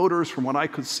lot of voters, from what I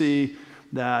could see,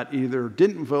 that either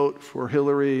didn't vote for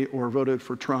Hillary or voted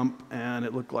for Trump, and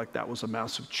it looked like that was a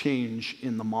massive change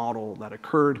in the model that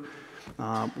occurred.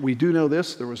 We do know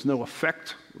this, there was no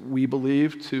effect, we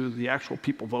believe, to the actual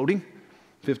people voting.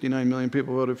 59 million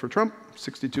people voted for Trump,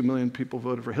 62 million people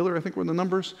voted for Hillary, I think were the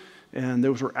numbers, and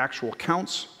those were actual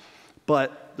counts.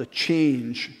 But the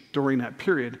change during that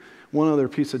period, one other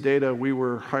piece of data, we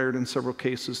were hired in several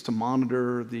cases to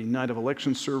monitor the night of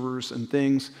election servers and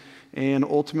things, and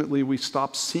ultimately we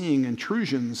stopped seeing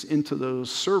intrusions into those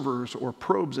servers or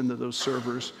probes into those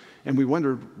servers, and we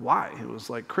wondered why. It was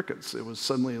like crickets. It was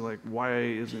suddenly like,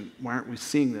 why aren't we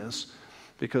seeing this?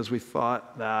 Because we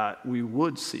thought that we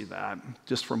would see that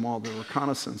just from all the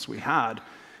reconnaissance we had,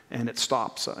 and it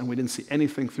stopped. And we didn't see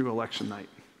anything through election night,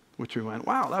 which we went,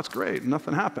 wow, that's great,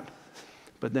 nothing happened.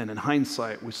 But then in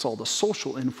hindsight, we saw the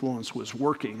social influence was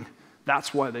working.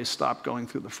 That's why they stopped going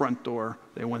through the front door.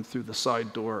 They went through the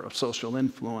side door of social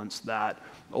influence. That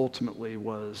ultimately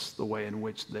was the way in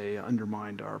which they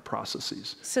undermined our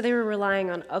processes. So they were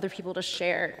relying on other people to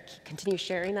continue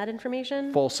sharing that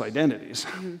information? False identities,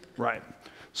 right.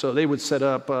 So they would set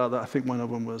up, I think one of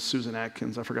them was Susan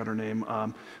Atkins, I forgot her name,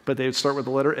 but they would start with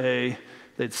the letter A.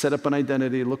 They'd set up an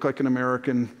identity, look like an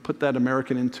American, put that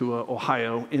American into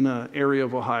Ohio, in an area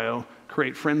of Ohio,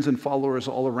 create friends and followers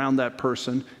all around that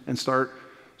person, and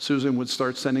Susan would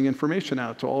start sending information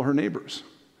out to all her neighbors.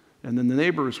 And then the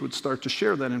neighbors would start to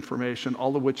share that information,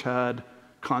 all of which had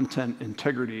content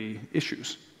integrity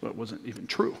issues, but wasn't even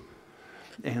true.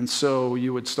 And so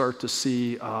you would start to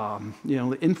see,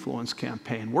 the influence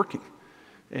campaign working.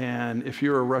 And if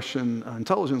you're a Russian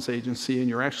intelligence agency and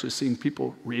you're actually seeing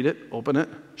people read it, open it,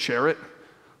 share it,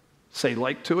 say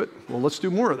like to it, well, let's do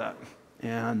more of that.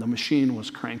 And the machine was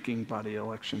cranking by the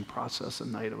election process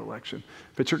and night of election.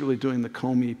 Particularly during the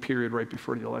Comey period right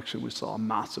before the election, we saw a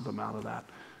massive amount of that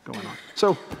going on.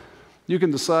 So you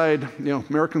can decide,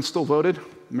 Americans still voted,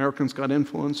 Americans got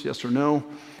influence, yes or no,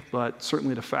 but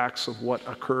certainly the facts of what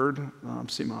occurred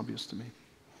seem obvious to me.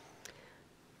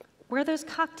 Were those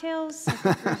cocktails?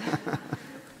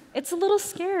 It's a little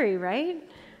scary, right?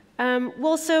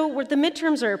 Well, so the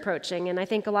midterms are approaching, and I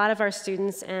think a lot of our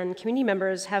students and community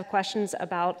members have questions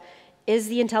about, is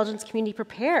the intelligence community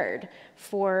prepared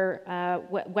for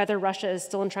whether Russia is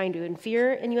still trying to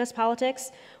interfere in US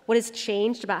politics? What has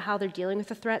changed about how they're dealing with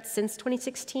the threat since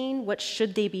 2016? What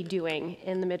should they be doing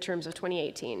in the midterms of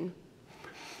 2018?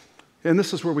 And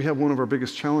this is where we have one of our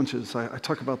biggest challenges. I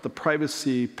talk about the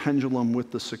privacy pendulum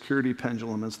with the security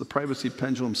pendulum. As the privacy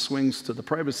pendulum swings to the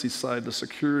privacy side, the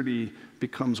security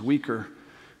becomes weaker.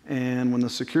 And when the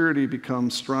security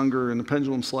becomes stronger and the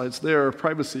pendulum slides there,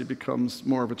 privacy becomes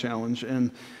more of a challenge.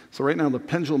 And so right now the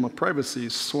pendulum of privacy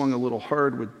swung a little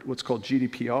hard with what's called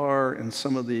GDPR and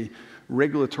some of the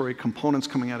regulatory components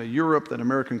coming out of Europe that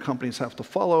American companies have to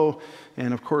follow.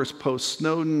 And of course,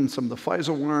 post-Snowden, some of the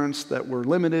FISA warrants that were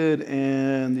limited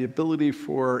and the ability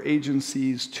for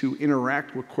agencies to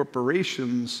interact with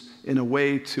corporations in a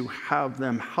way to have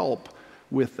them help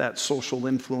with that social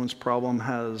influence problem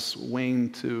has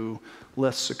waned to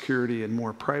less security and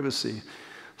more privacy.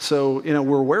 So,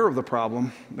 we're aware of the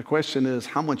problem. The question is,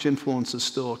 how much influence is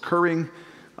still occurring?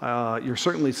 You're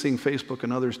certainly seeing Facebook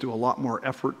and others do a lot more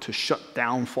effort to shut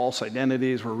down false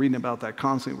identities. We're reading about that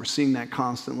constantly. We're seeing that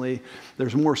constantly.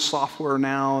 There's more software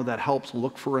now that helps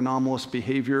look for anomalous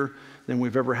behavior than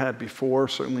we've ever had before,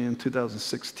 certainly in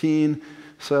 2016.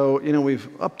 So, we've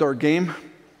upped our game,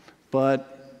 but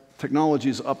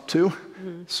technology's up too.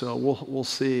 Mm-hmm. So we'll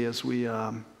see as we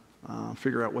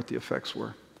figure out what the effects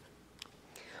were.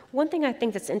 One thing I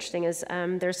think that's interesting is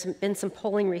there's been some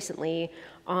polling recently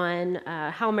on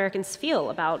how Americans feel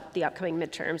about the upcoming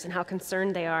midterms and how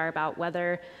concerned they are about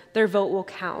whether their vote will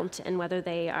count and whether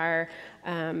they are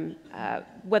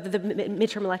whether the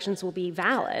midterm elections will be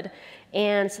valid.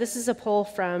 And so this is a poll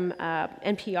from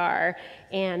NPR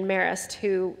and Marist,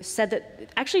 who said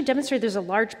that actually demonstrated there's a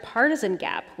large partisan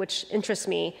gap, which interests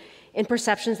me, in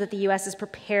perceptions that the U.S. is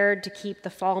prepared to keep the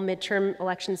fall midterm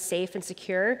elections safe and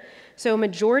secure. So a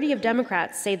majority of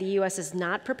Democrats say the U.S. is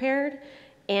not prepared,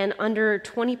 and under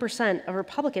 20% of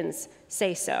Republicans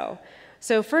say so.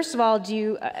 So first of all, do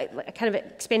you, kind of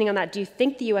expanding on that, do you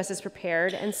think the U.S. is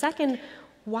prepared? And second,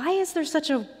 why is there such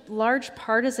a large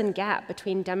partisan gap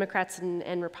between Democrats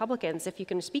and Republicans, if you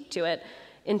can speak to it,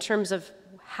 in terms of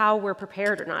how we're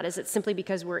prepared or not? Is it simply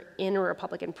because we're in a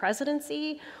Republican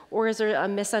presidency, or is there a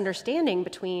misunderstanding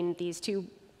between these two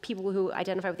people who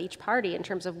identify with each party in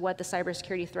terms of what the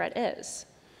cybersecurity threat is?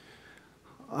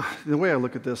 The way I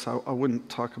look at this, I wouldn't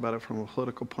talk about it from a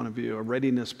political point of view. A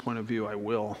readiness point of view, I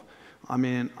will. I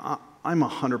mean, I'm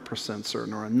 100%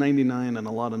 certain, or a 99 and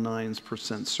a lot of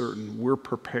 9% certain, we're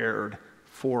prepared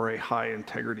for a high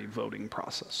integrity voting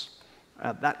process.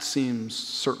 That seems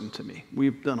certain to me.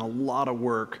 We've done a lot of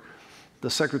work. The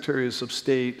secretaries of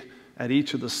state at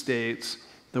each of the states,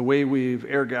 the way we've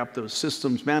air-gapped those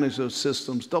systems, managed those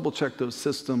systems, double-checked those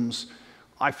systems,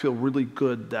 I feel really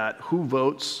good that who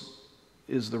votes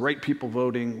is the right people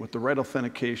voting with the right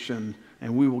authentication,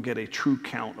 and we will get a true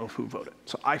count of who voted.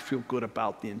 So I feel good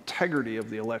about the integrity of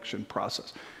the election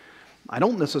process. I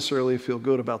don't necessarily feel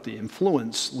good about the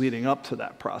influence leading up to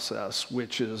that process,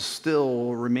 which is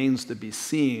still remains to be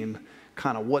seen,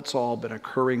 kind of what's all been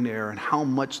occurring there and how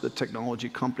much the technology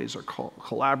companies are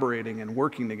collaborating and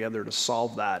working together to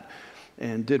solve that.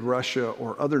 And did Russia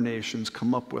or other nations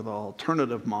come up with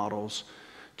alternative models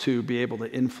to be able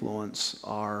to influence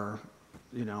our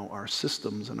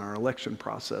systems and our election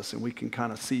process? And we can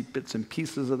kind of see bits and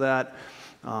pieces of that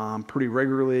pretty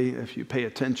regularly. If you pay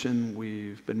attention,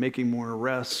 we've been making more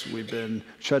arrests, we've been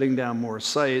shutting down more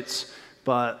sites,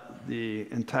 but the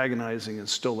antagonizing is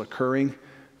still occurring.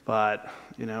 But,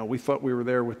 we thought we were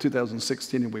there with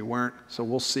 2016 and we weren't, so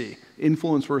we'll see.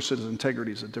 Influence versus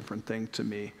integrity is a different thing to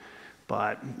me.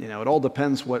 But, it all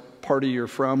depends what party you're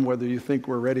from, whether you think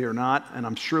we're ready or not, and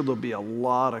I'm sure there'll be a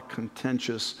lot of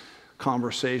contentious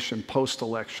conversation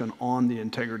post-election on the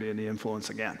integrity and the influence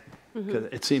again. Because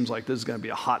it seems like this is going to be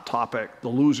a hot topic. The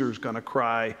loser's going to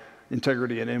cry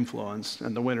integrity and influence,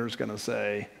 and the winner's going to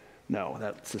say, no,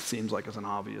 that just seems like it's an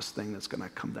obvious thing that's going to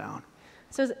come down.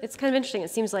 So it's kind of interesting. It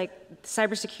seems like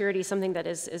cybersecurity is something that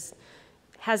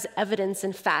has evidence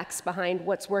and facts behind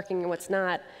what's working and what's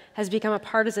not has become a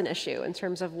partisan issue in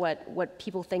terms of what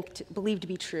people believe to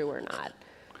be true or not.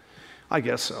 I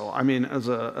guess so. I mean, as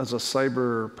a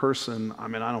cyber person, I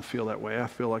mean, I don't feel that way. I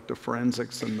feel like the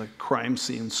forensics and the crime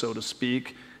scene, so to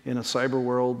speak, in a cyber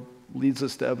world leads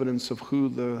us to evidence of who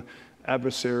the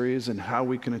adversaries and how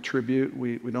we can attribute.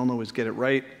 We don't always get it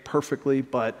right perfectly,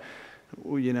 but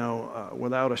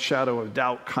without a shadow of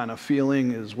doubt kind of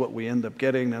feeling is what we end up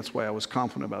getting. That's why I was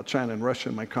confident about China and Russia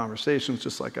in my conversations,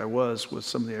 just like I was with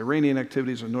some of the Iranian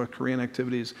activities or North Korean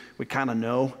activities. We kind of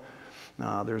know.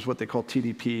 There's what they call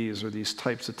TDPs, or these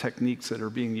types of techniques that are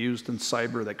being used in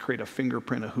cyber that create a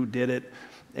fingerprint of who did it,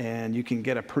 and you can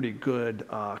get a pretty good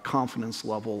confidence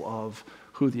level of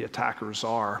who the attackers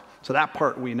are. So that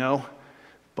part we know,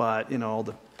 but all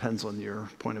depends on your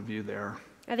point of view there.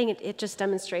 I think it just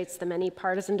demonstrates the many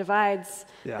partisan divides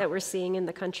that we're seeing in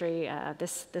the country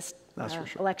this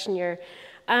election year.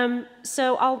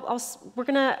 So we're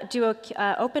going to do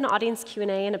an open audience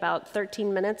Q&A in about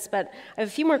 13 minutes, but I have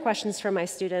a few more questions from my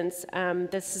students.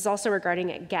 This is also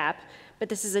regarding a gap, but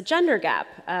this is a gender gap.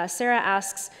 Sarah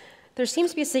asks, there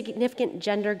seems to be a significant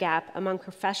gender gap among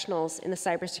professionals in the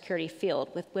cybersecurity field,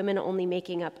 with women only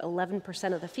making up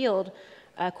 11% of the field,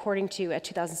 according to a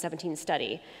 2017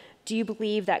 study. Do you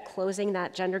believe that closing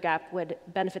that gender gap would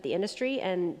benefit the industry?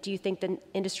 And do you think the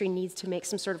industry needs to make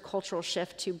some sort of cultural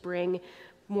shift to bring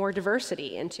more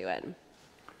diversity into it?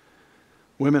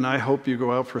 Women, I hope you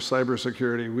go out for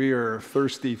cybersecurity. We are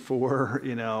thirsty for,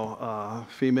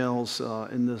 females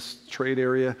in this trade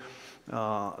area.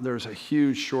 There's a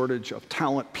huge shortage of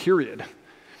talent, period.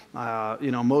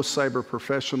 Most cyber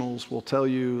professionals will tell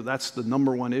you that's the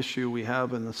 #1 issue we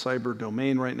have in the cyber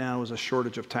domain right now is a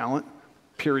shortage of talent.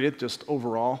 Period, just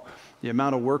overall. The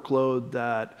amount of workload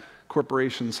that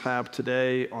corporations have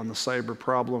today on the cyber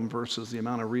problem versus the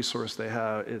amount of resource they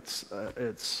have, it's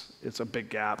a big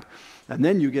gap. And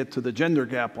then you get to the gender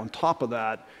gap on top of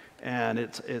that, and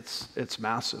it's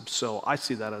massive. So I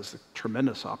see that as a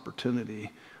tremendous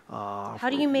opportunity. How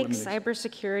do you make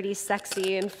cybersecurity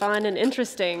sexy and fun and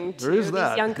interesting to these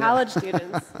young college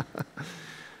students?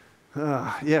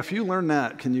 If you learn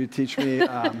that, can you teach me?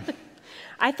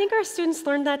 I think our students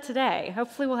learned that today.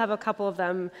 Hopefully we'll have a couple of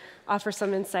them offer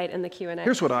some insight in the Q&A.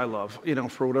 Here's what I love,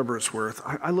 for whatever it's worth.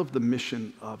 I love the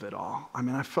mission of it all. I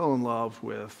mean, I fell in love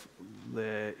with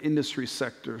the industry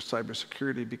sector,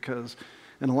 cybersecurity, because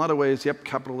in a lot of ways,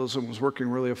 capitalism was working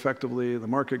really effectively. The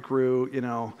market grew,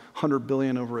 $100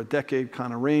 billion over a decade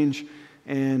kind of range.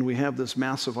 And we have this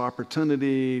massive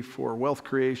opportunity for wealth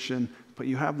creation, but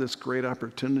you have this great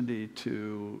opportunity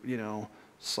to,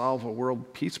 solve a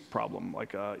world peace problem,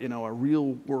 like a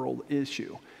real world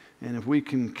issue. And if we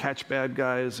can catch bad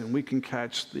guys and we can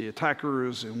catch the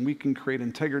attackers and we can create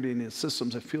integrity in these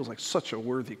systems, it feels like such a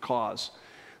worthy cause.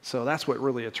 So that's what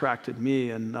really attracted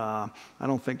me, and I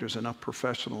don't think there's enough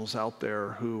professionals out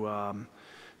there who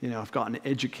have gotten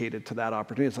educated to that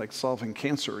opportunity. It's like solving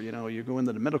cancer. You go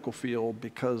into the medical field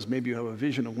because maybe you have a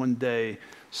vision of one day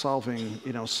solving,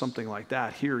 something like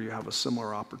that. Here you have a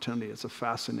similar opportunity. It's a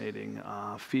fascinating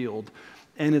field,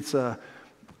 and it's a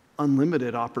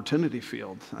unlimited opportunity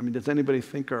field. I mean, does anybody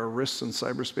think our risks in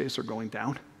cyberspace are going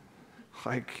down?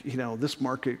 Like, this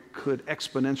market could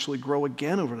exponentially grow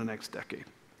again over the next decade.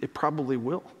 It probably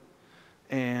will.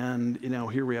 And,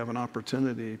 here we have an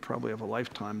opportunity, probably of a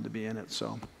lifetime, to be in it.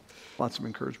 So lots of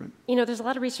encouragement. There's a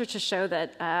lot of research to show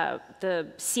that the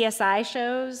CSI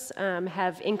shows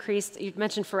have increased, you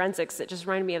mentioned forensics, it just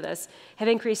reminded me of this, have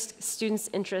increased students'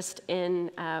 interest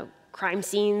in crime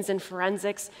scenes and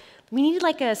forensics. We need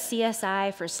like a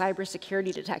CSI for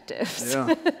cybersecurity detectives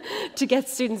to get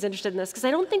students interested in this, because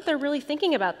I don't think they're really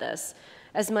thinking about this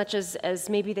as much as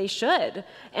maybe they should.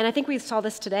 And I think we saw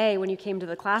this today when you came to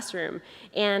the classroom.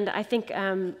 And I think,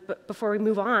 before we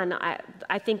move on,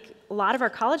 I think a lot of our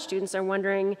college students are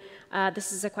wondering,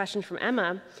 this is a question from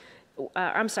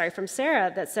from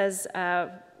Sarah, that says,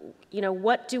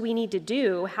 what do we need to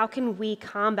do? How can we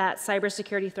combat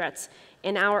cybersecurity threats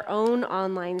in our own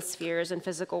online spheres and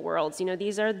physical worlds?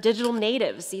 These are digital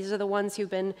natives. These are the ones who've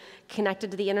been connected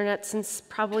to the internet since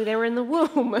probably they were in the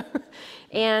womb.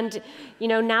 And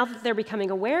now that they're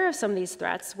becoming aware of some of these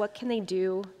threats, what can they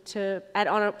do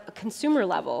on a consumer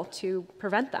level to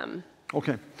prevent them?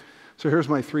 Okay, so here's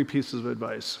my 3 pieces of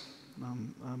advice.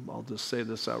 I'll just say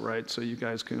this outright so you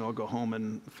guys can all go home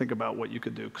and think about what you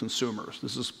could do. Consumers,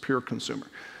 this is pure consumer.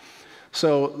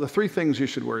 So the 3 things you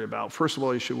should worry about. First of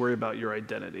all, you should worry about your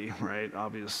identity, right?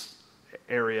 Obvious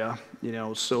area,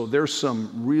 so there's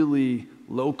some really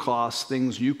low-cost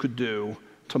things you could do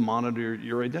to monitor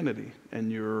your identity and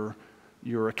your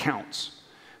accounts.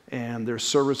 And there's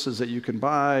services that you can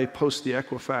buy. Post the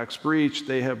Equifax breach,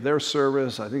 they have their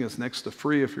service. I think it's next to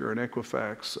free if you're an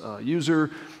Equifax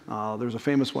user. There's a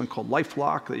famous one called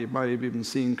LifeLock that you might have even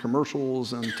seen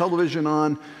commercials and television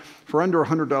on. For under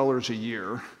 $100 a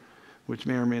year, which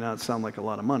may or may not sound like a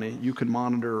lot of money, you can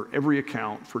monitor every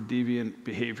account for deviant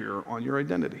behavior on your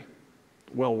identity.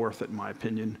 Well worth it, in my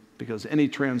opinion, because any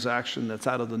transaction that's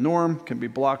out of the norm can be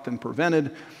blocked and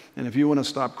prevented. And if you want to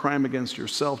stop crime against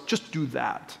yourself, just do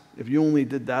that. If you only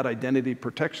did that identity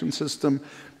protection system,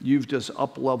 you've just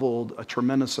up-leveled a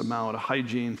tremendous amount of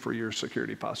hygiene for your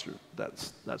security posture.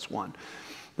 That's one.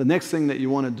 The next thing that you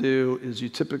want to do is you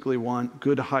typically want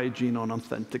good hygiene on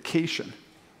authentication.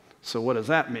 So what does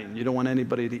that mean? You don't want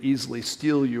anybody to easily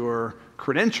steal your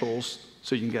credentials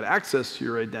so you can get access to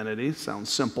your identity. Sounds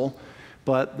simple.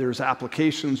 But there's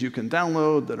applications you can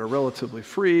download that are relatively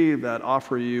free that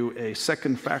offer you a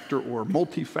second factor or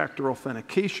multi-factor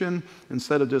authentication.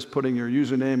 Instead of just putting your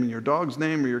username and your dog's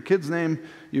name or your kid's name,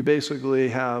 you basically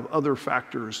have other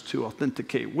factors to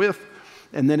authenticate with,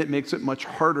 and then it makes it much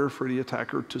harder for the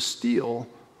attacker to steal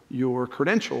your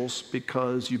credentials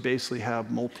because you basically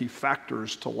have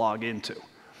multi-factors to log into.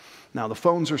 Now, the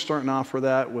phones are starting to offer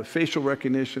that with facial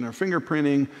recognition or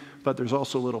fingerprinting, but there's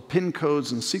also little PIN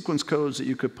codes and sequence codes that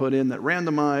you could put in that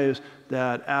randomize,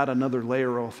 that add another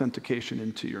layer of authentication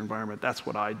into your environment. That's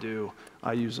what I do.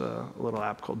 I use a little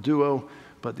app called Duo,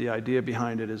 but the idea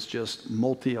behind it is just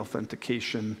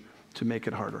multi-authentication to make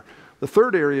it harder. The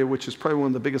third area, which is probably one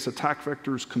of the biggest attack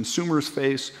vectors consumers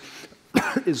face,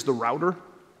 is the router,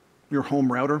 your home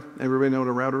router. Everybody know what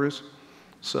a router is?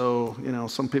 So,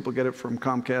 some people get it from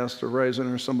Comcast or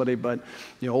Verizon or somebody, but,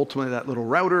 ultimately that little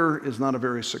router is not a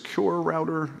very secure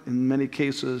router in many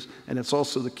cases, and it's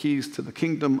also the keys to the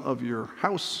kingdom of your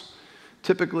house,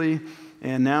 typically.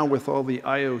 And now with all the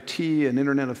IoT and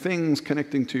Internet of Things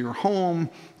connecting to your home,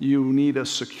 you need a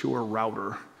secure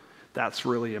router. That's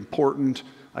really important.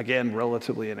 Again,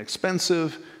 relatively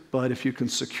inexpensive. But if you can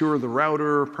secure the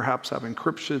router, perhaps have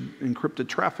encrypted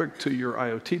traffic to your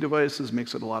IoT devices,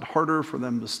 makes it a lot harder for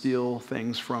them to steal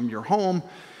things from your home.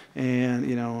 And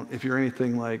if you're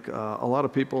anything like a lot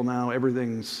of people now,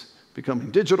 everything's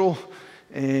becoming digital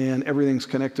and everything's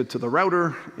connected to the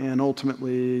router, and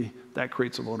ultimately that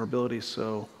creates a vulnerability.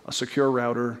 So a secure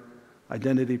router,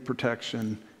 identity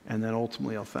protection, and then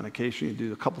ultimately authentication. You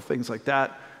do a couple things like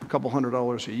that, a couple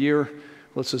 $100 a year.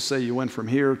 Let's just say you went from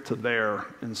here to there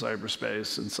in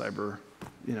cyberspace and cyber,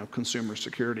 consumer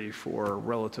security for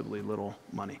relatively little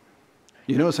money.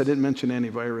 You notice I didn't mention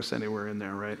antivirus anywhere in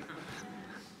there, right?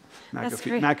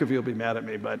 McAfee will be mad at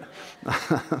me, but.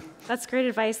 That's great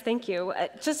advice, thank you.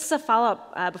 Just as a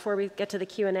follow-up before we get to the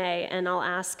Q&A, and I'll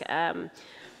ask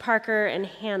Parker and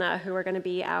Hannah, who are going to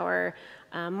be our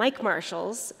mic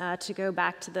marshals, to go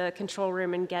back to the control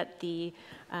room and get the,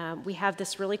 we have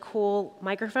this really cool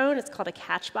microphone. It's called a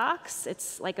catch box.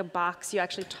 It's like a box you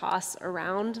actually toss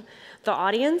around the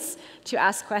audience to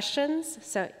ask questions.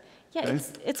 So yeah, okay.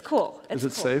 It's cool. Is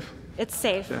it safe? It's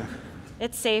safe. Yeah.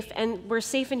 It's safe, and we're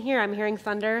safe in here. I'm hearing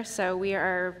thunder, so we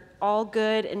are all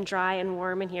good and dry and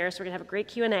warm in here, so we're going to have a great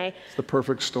Q&A. It's the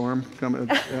perfect storm coming.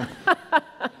 Yeah.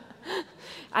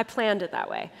 I planned it that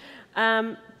way.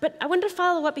 But I wanted to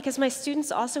follow up because my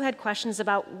students also had questions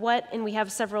about what, and we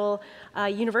have several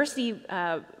university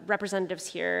representatives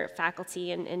here,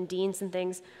 faculty and deans and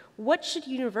things. What should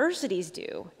universities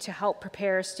do to help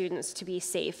prepare students to be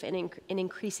safe in an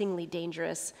increasingly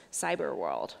dangerous cyber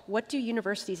world? What do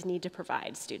universities need to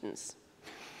provide students?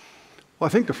 Well, I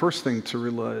think the first thing to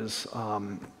realize,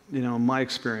 in my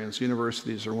experience,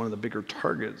 universities are one of the bigger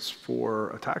targets for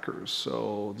attackers.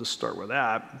 So just start with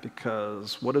that,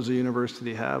 because what does a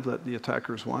university have that the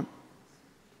attackers want?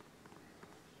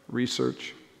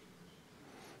 Research,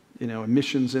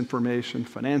 admissions information,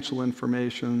 financial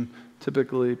information.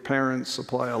 Typically, parents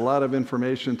supply a lot of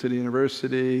information to the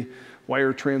university,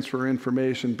 wire transfer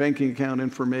information, banking account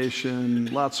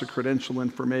information, lots of credential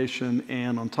information,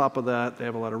 and on top of that, they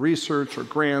have a lot of research or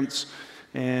grants,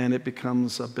 and it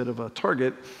becomes a bit of a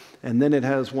target. And then it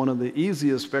has one of the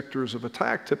easiest vectors of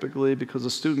attack, typically, because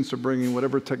the students are bringing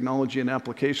whatever technology and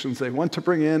applications they want to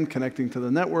bring in, connecting to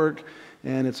the network,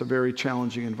 and it's a very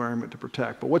challenging environment to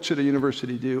protect. But what should a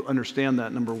university do? Understand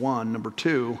that, number one. Number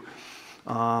two,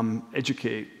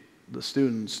 educate the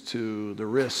students to the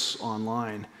risks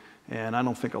online. And I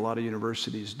don't think a lot of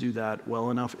universities do that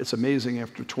well enough. It's amazing,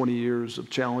 after 20 years of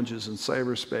challenges in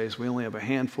cyberspace, we only have a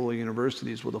handful of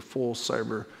universities with a full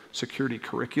cybersecurity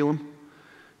curriculum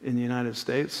in the United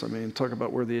States. I mean, talk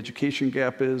about where the education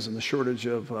gap is and the shortage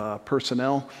of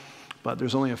personnel. But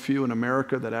there's only a few in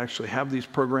America that actually have these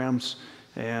programs.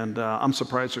 And I'm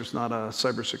surprised there's not a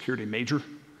cybersecurity major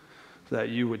that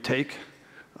you would take,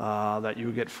 that you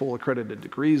would get full accredited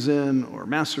degrees in or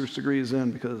master's degrees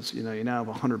in, because you now have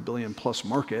a $100 billion plus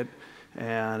market,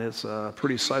 and it's a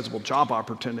pretty sizable job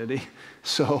opportunity.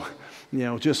 So,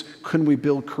 just can we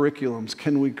build curriculums?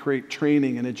 Can we create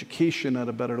training and education at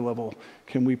a better level?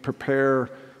 Can we prepare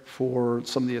for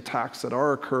some of the attacks that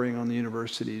are occurring on the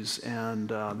universities and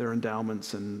their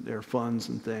endowments and their funds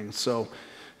and things? So,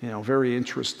 very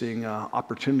interesting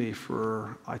opportunity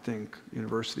for, I think,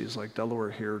 universities like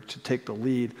Delaware here to take the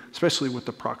lead, especially with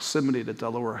the proximity that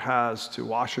Delaware has to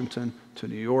Washington, to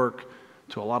New York,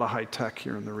 to a lot of high tech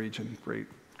here in the region.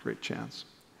 Great chance.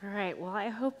 All right, well, I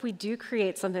hope we do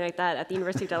create something like that at the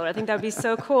University of Delaware. I think that would be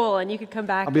so cool, and you could come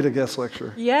back. I'll be the guest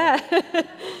lecturer. Yeah.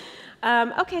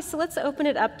 Okay, so let's open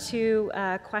it up to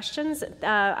questions.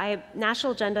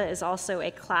 National Agenda is also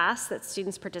a class that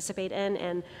students participate in,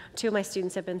 and 2 of my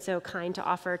students have been so kind to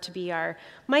offer to be our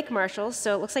mic marshals.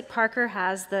 So it looks like Parker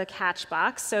has the catch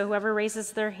box. So whoever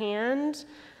raises their hand,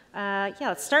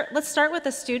 let's start with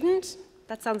a student.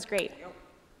 That sounds great.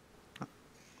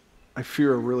 I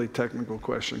fear a really technical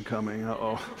question coming.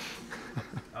 Uh-oh.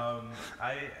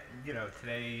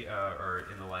 Today, or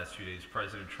in the last few days,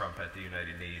 President Trump at the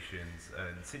United Nations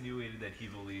insinuated that he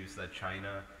believes that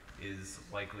China is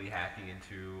likely hacking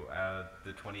into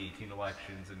the 2018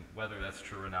 elections, and whether that's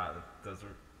true or not,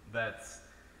 that's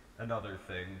another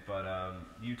thing. But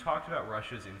you talked about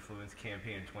Russia's influence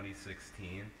campaign in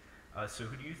 2016. So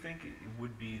who do you think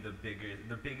would be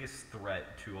the biggest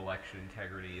threat to election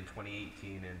integrity in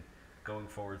 2018 and going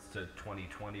forwards to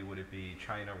 2020? Would it be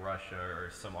China, Russia, or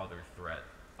some other threat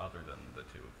other than the 2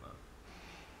 of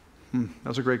them?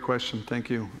 That's a great question. Thank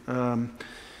you.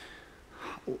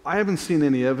 I haven't seen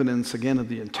any evidence, again, of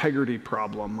the integrity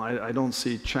problem. I don't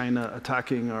see China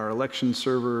attacking our election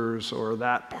servers or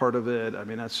that part of it. I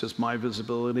mean, that's just my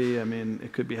visibility. I mean,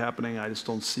 it could be happening. I just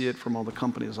don't see it from all the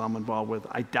companies I'm involved with.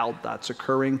 I doubt that's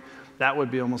occurring. That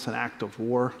would be almost an act of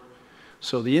war.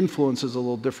 So the influence is a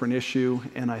little different issue,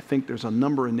 and I think there's a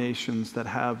number of nations that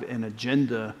have an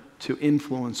agenda to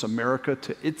influence America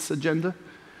to its agenda,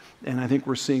 and I think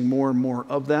we're seeing more and more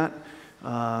of that.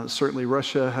 Certainly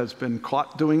Russia has been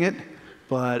caught doing it,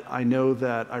 but I know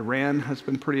that Iran has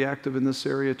been pretty active in this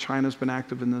area. China's been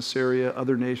active in this area.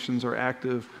 Other nations are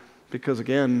active because,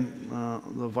 again,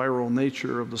 the viral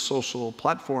nature of the social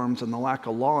platforms and the lack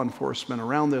of law enforcement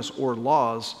around this, or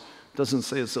laws, doesn't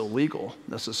say it's illegal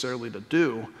necessarily to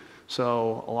do.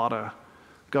 So a lot of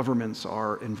governments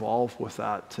are involved with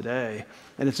that today.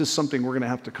 And it's just something we're going to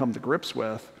have to come to grips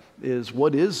with, is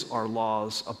what is our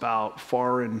laws about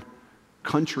foreign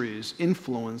countries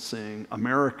influencing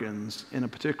Americans in a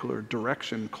particular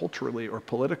direction culturally or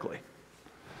politically?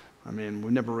 I mean,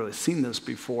 we've never really seen this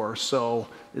before. So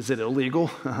is it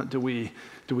illegal? Do we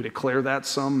declare that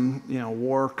some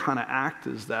war kind of act?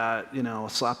 Is that a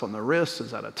slap on the wrist?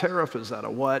 Is that a tariff? Is that a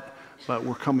what? But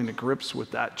we're coming to grips with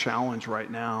that challenge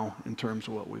right now in terms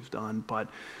of what we've done. But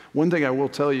one thing I will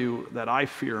tell you that I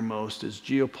fear most is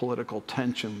geopolitical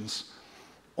tensions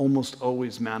almost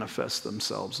always manifest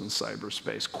themselves in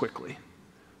cyberspace quickly.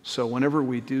 So whenever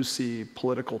we do see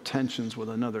political tensions with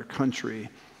another country,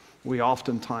 we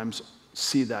oftentimes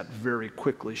see that very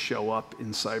quickly show up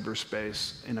in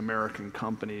cyberspace in American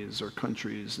companies or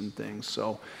countries and things.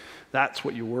 So that's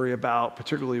what you worry about,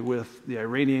 particularly with the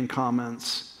Iranian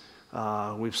comments.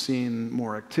 We've seen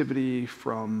more activity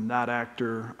from that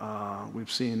actor.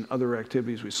 We've seen other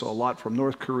activities. We saw a lot from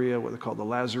North Korea, what they call the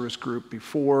Lazarus Group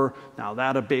before. Now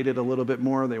that abated a little bit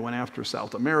more. They went after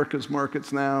South America's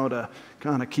markets now to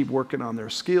kind of keep working on their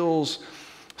skills.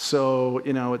 So,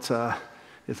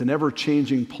 it's an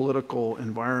ever-changing political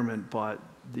environment, but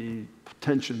the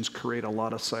tensions create a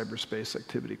lot of cyberspace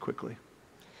activity quickly.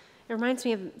 It reminds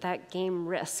me of that game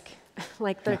Risk.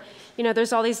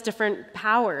 There's all these different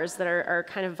powers that are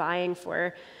kind of vying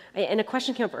for. And a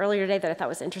question came up earlier today that I thought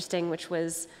was interesting, which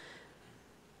was,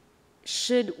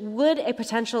 would a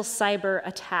potential cyber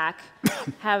attack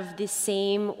have the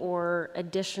same or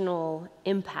additional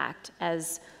impact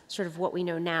as sort of what we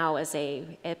know now as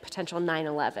a potential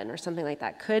 9/11 or something like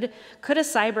that? Could a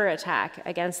cyber attack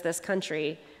against this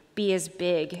country be as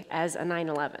big as a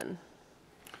 9/11?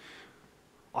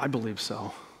 I believe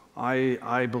so.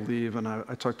 I believe, and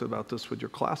I talked about this with your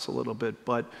class a little bit,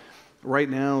 but right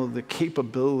now the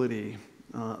capability,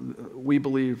 we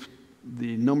believe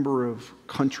the number of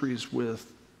countries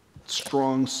with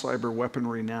strong cyber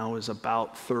weaponry now is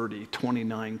about 30.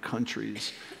 29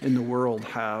 countries in the world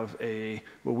have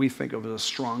what we think of as a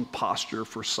strong posture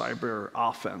for cyber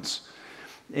offense.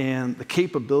 And the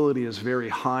capability is very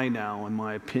high now, in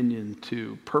my opinion,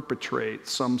 to perpetrate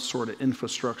some sort of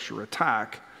infrastructure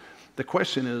attack. The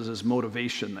question is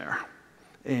motivation there?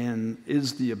 And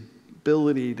is the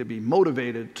ability to be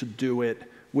motivated to do it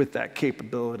with that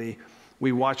capability?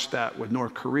 We watched that with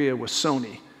North Korea, with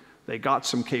Sony. They got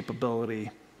some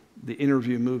capability. The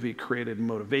Interview movie created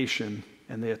motivation,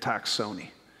 and they attacked Sony.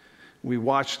 We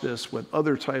watched this with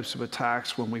other types of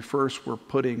attacks when we first were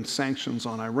putting sanctions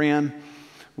on Iran.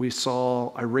 We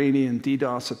saw Iranian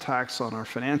DDoS attacks on our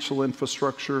financial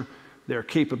infrastructure. Their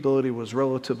capability was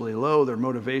relatively low. Their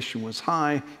motivation was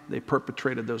high. They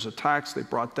perpetrated those attacks. They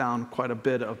brought down quite a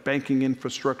bit of banking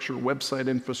infrastructure, website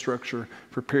infrastructure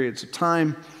for periods of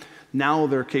time. Now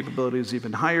their capability is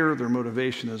even higher. Their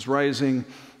motivation is rising.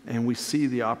 And we see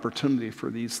the opportunity for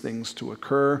these things to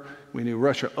occur. We knew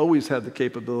Russia always had the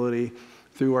capability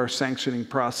through our sanctioning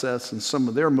process and some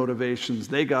of their motivations.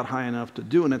 They got high enough to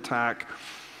do an attack.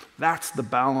 That's the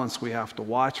balance we have to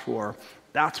watch for.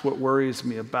 That's what worries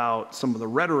me about some of the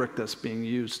rhetoric that's being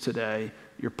used today.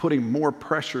 You're putting more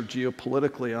pressure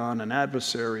geopolitically on an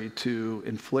adversary to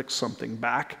inflict something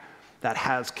back that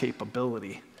has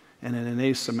capability. And in an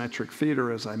asymmetric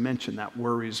theater, as I mentioned, that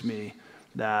worries me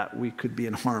that we could be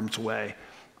in harm's way.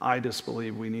 I just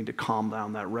believe we need to calm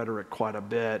down that rhetoric quite a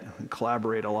bit and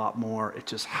collaborate a lot more. It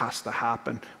just has to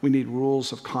happen. We need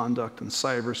rules of conduct in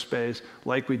cyberspace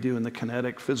like we do in the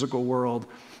kinetic physical world.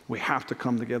 We have to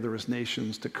come together as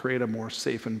nations to create a more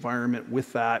safe environment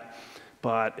with that.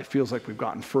 But it feels like we've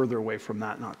gotten further away from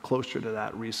that, not closer to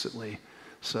that recently.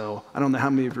 So I don't know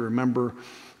how many of you remember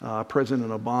President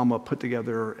Obama put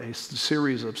together a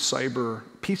series of cyber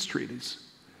peace treaties.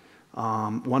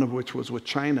 One of which was with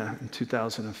China in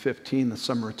 2015, the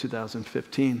summer of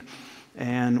 2015.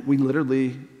 And we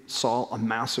literally saw a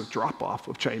massive drop-off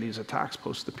of Chinese attacks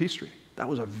post the peace treaty. That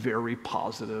was a very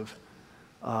positive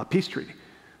peace treaty.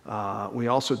 We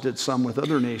also did some with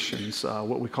other nations,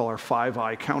 what we call our Five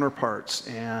Eye counterparts.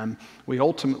 And we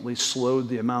ultimately slowed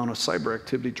the amount of cyber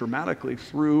activity dramatically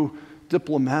through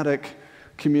diplomatic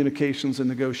communications and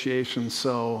negotiations.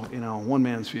 So, one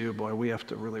man's view, boy, we have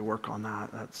to really work on that.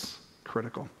 That's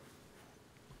critical.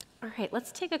 All right,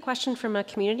 let's take a question from a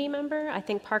community member. I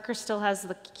think Parker still has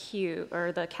the queue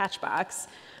or the catch box,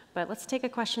 but let's take a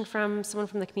question from someone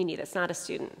from the community that's not a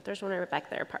student. There's one right back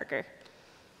there, Parker.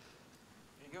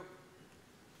 There you go.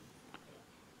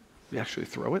 You actually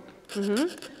throw it?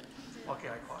 Mm-hmm. Okay,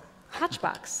 I caught it. Catch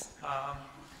box.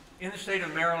 In the state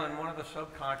of Maryland, one of the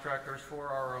subcontractors for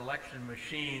our election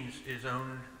machines is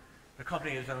owned, the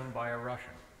company is owned by a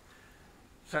Russian.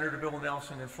 Senator Bill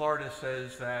Nelson in Florida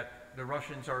says that the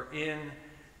Russians are in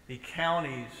the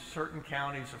counties, certain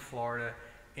counties of Florida,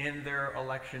 in their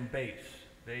election base.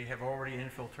 They have already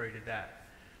infiltrated that.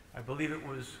 I believe it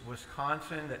was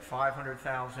Wisconsin that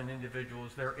 500,000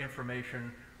 individuals, their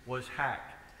information was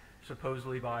hacked,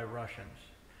 supposedly by Russians.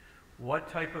 What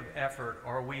type of effort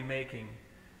are we making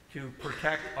to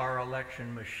protect our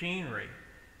election machinery?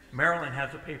 Maryland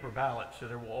has a paper ballot, so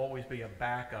there will always be a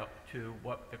backup to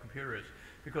what the computer is.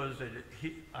 Because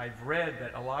I've read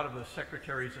that a lot of the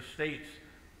secretaries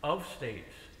of states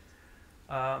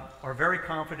are very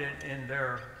confident in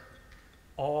their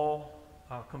all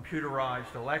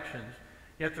computerized elections,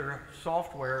 yet their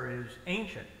software is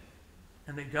ancient,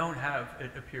 and they don't have,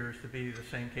 it appears to be, the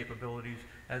same capabilities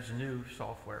as new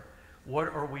software. What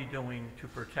are we doing to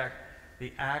protect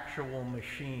the actual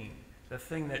machine, the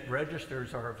thing that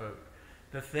registers our vote,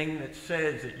 the thing that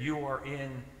says that you are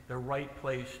in the right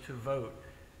place to vote?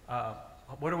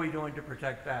 What are we doing to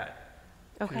protect that?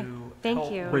 Okay, to thank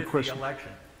help you. with the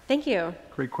election? Thank you.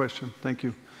 Great question, thank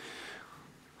you.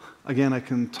 Again, I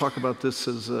can talk about this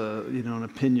as an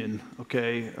opinion,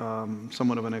 okay?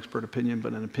 Somewhat of an expert opinion,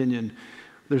 but an opinion.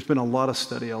 There's been a lot of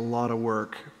study, a lot of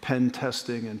work, pen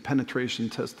testing and penetration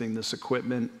testing this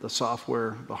equipment, the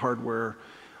software, the hardware.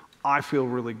 I feel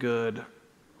really good,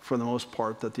 for the most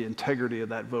part, that the integrity of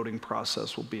that voting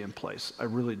process will be in place. I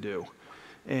really do.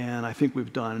 And I think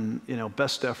we've done,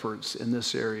 best efforts in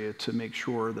this area to make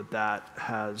sure that that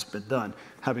has been done.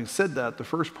 Having said that, the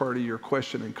first part of your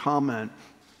question and comment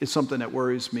is something that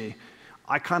worries me.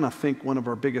 I kind of think one of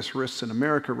our biggest risks in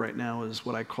America right now is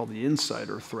what I call the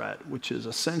insider threat, which is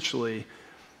essentially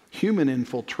human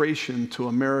infiltration to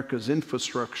America's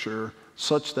infrastructure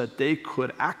such that they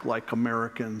could act like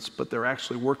Americans, but they're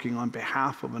actually working on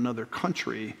behalf of another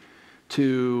country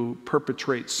to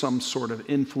perpetrate some sort of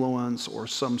influence or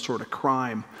some sort of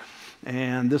crime.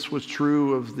 And this was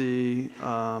true of the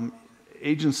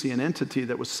agency and entity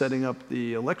that was setting up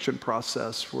the election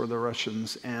process for the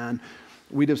Russians. And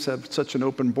we just have such an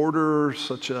open border,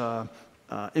 such a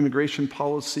immigration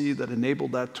policy that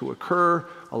enabled that to occur.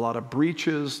 A lot of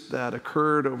breaches that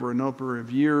occurred over a number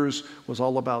of years was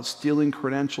all about stealing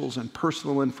credentials and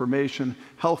personal information,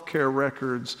 healthcare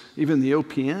records. Even the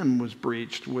OPM was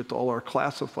breached with all our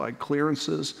classified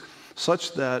clearances,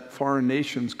 such that foreign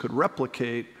nations could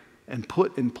replicate and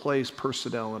put in place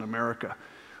personnel in America.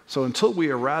 So until we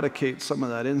eradicate some of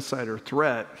that insider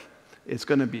threat, it's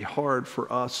going to be hard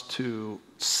for us to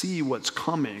see what's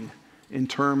coming in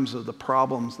terms of the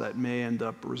problems that may end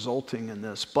up resulting in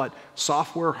this. But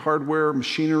software, hardware,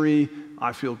 machinery,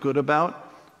 I feel good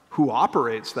about. Who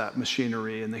operates that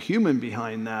machinery and the human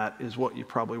behind that is what you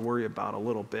probably worry about a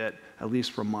little bit, at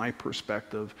least from my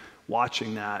perspective,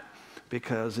 watching that.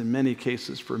 Because in many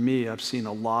cases for me, I've seen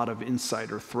a lot of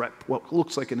insider threat, what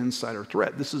looks like an insider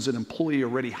threat. This is an employee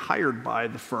already hired by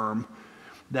the firm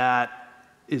that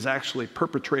is actually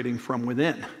perpetrating from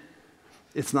within.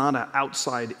 It's not an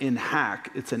outside-in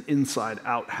hack, it's an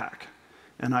inside-out hack.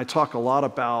 And I talk a lot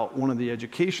about one of the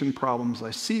education problems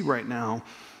I see right now.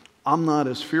 I'm not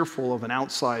as fearful of an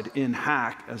outside-in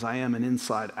hack as I am an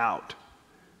inside-out,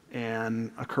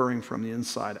 and occurring from the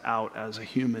inside out as a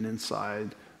human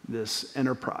inside this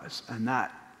enterprise. And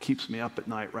that keeps me up at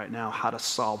night right now, how to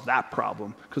solve that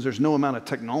problem, because there's no amount of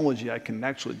technology I can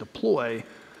actually deploy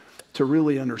to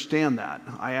really understand that.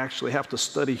 I actually have to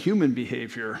study human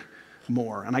behavior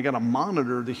more, and I got to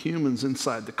monitor the humans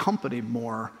inside the company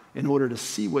more in order to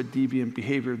see what deviant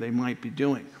behavior they might be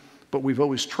doing. But we've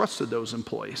always trusted those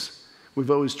employees.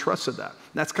 We've always trusted that.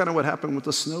 That's kind of what happened with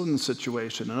the Snowden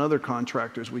situation and other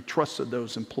contractors. We trusted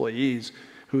those employees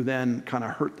who then kind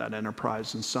of hurt that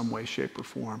enterprise in some way, shape, or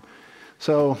form.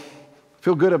 So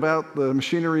feel good about the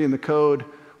machinery and the code,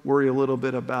 worry a little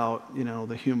bit about,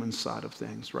 the human side of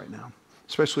things right now,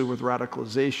 especially with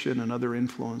radicalization and other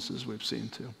influences we've seen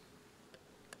too.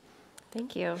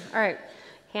 Thank you. All right,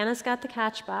 Hannah's got the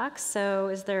catch box, so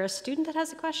is there a student that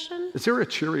has a question? Is there a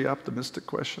cheery, optimistic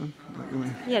question?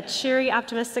 Yeah, cheery,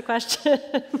 optimistic question.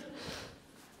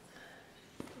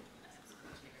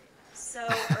 So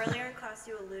earlier in class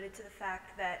you alluded to the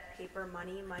fact that paper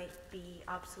money might be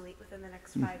obsolete within the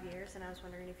next 5 years, and I was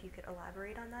wondering if you could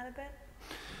elaborate on that a bit?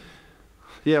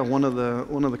 Yeah, one of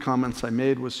the comments I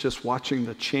made was just watching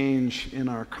the change in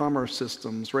our commerce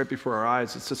systems right before our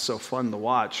eyes. It's just so fun to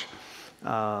watch.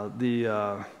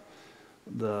 The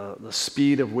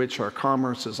speed of which our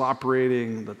commerce is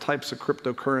operating, the types of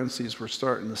cryptocurrencies we're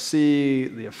starting to see,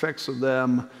 the effects of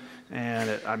them,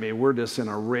 and we're just in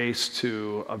a race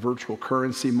to a virtual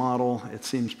currency model. It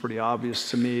seems pretty obvious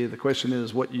to me. The question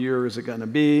is, what year is it going to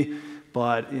be?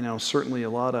 But certainly a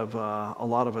lot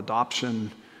of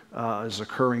adoption is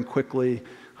occurring quickly.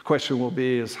 The question will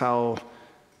be is how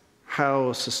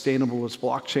sustainable is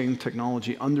blockchain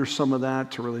technology under some of that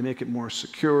to really make it more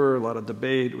secure. A lot of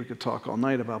debate. We could talk all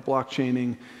night about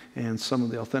blockchaining and some of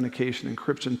the authentication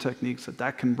encryption techniques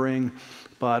that can bring.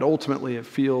 But ultimately, it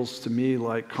feels to me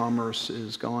like commerce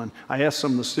is gone. I asked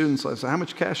some of the students, I said, how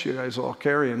much cash you guys all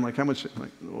carry? And how much?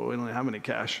 Well, we don't have any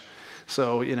cash.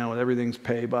 So, everything's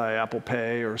pay by Apple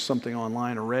Pay or something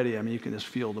online already. You can just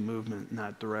feel the movement in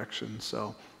that direction.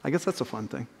 So I guess that's a fun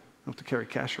thing. You don't have to carry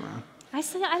cash around.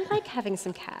 I like having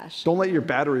some cash. Don't let your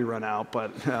battery run out,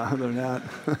 but other than that.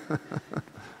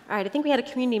 All right, I think we had a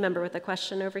community member with a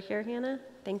question over here, Hannah.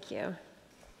 Thank you.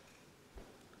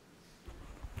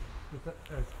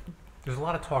 There's a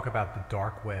lot of talk about the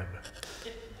dark web.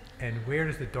 And where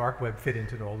does the dark web fit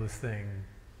into all this thing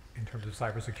in terms of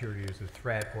cybersecurity? Is it a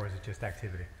threat or is it just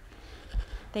activity?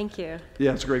 Thank you.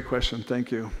 Yeah, it's a great question. Thank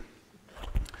you.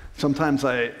 Sometimes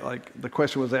the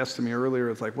question was asked to me earlier,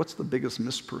 it's what's the biggest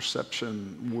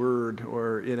misperception word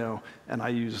or, and I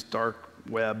use dark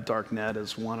web, dark net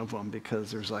as one of them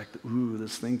because there's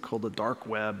this thing called the dark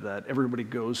web that everybody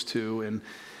goes to, and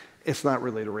it's not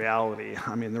really the reality.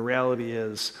 The reality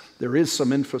is there is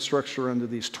some infrastructure under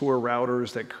these Tor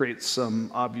routers that creates some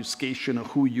obfuscation of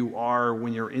who you are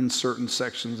when you're in certain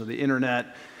sections of the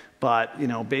internet, but,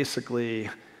 basically,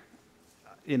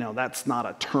 that's not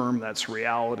a term that's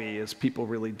reality as people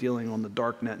really dealing on the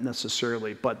dark net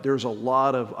necessarily, but there's a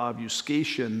lot of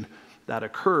obfuscation that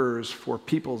occurs for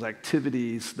people's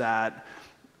activities that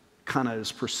kind of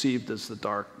is perceived as the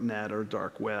dark net or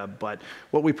dark web. But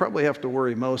what we probably have to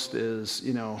worry most is,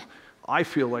 I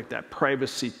feel like that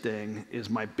privacy thing is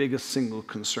my biggest single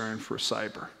concern for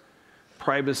cyber.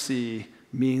 Privacy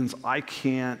means I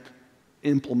can't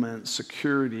implement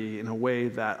security in a way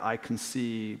that I can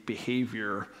see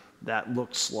behavior that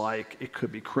looks like it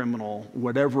could be criminal,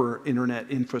 whatever internet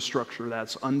infrastructure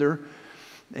that's under.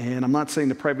 And I'm not saying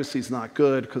the privacy is not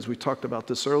good, because we talked about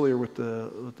this earlier with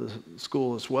the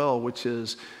school as well, which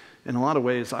is, in a lot of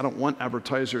ways, I don't want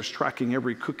advertisers tracking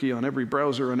every cookie on every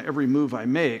browser and every move I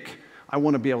make. I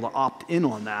want to be able to opt in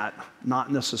on that,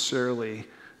 not necessarily,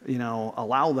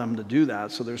 allow them to do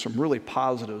that. So there's some really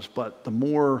positives, but the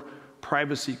more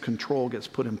privacy control gets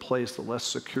put in place, the less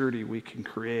security we can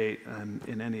create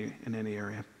in any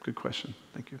area. Good question.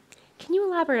 Thank you. Can you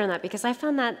elaborate on that? Because I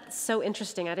found that so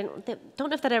interesting. I don't know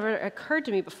if that ever occurred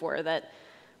to me before, that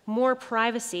more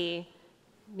privacy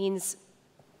means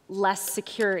less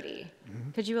security.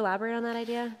 Mm-hmm. Could you elaborate on that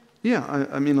idea? Yeah,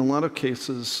 I mean, in a lot of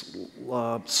cases,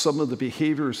 some of the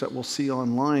behaviors that we'll see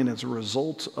online as a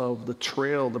result of the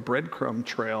trail, the breadcrumb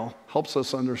trail, helps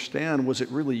us understand, was it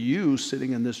really you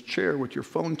sitting in this chair with your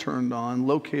phone turned on,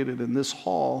 located in this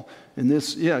hall, in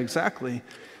this, yeah, exactly.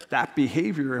 That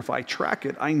behavior, if I track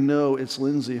it, I know it's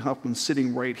Lindsay Huffman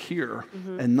sitting right here,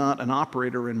 mm-hmm. and not an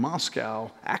operator in Moscow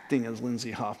acting as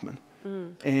Lindsay Huffman.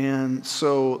 And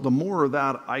so the more of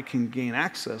that I can gain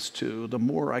access to, the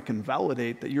more I can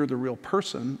validate that you're the real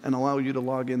person and allow you to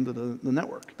log into the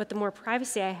network. But the more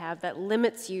privacy I have, that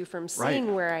limits you from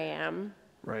seeing where I am.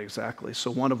 Right, exactly. So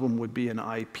one of them would be an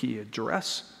IP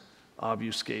address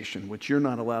obfuscation, which you're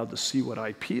not allowed to see what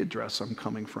IP address I'm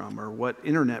coming from or what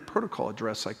internet protocol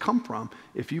address I come from.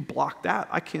 If you block that,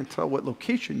 I can't tell what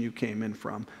location you came in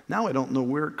from. Now I don't know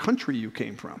where country you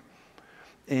came from.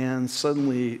 And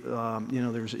suddenly,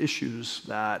 there's issues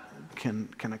that can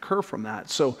occur from that.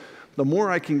 So the more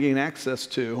I can gain access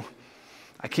to,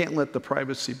 I can't let the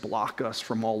privacy block us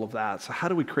from all of that. So how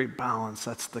do we create balance?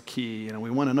 That's the key. We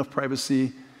want enough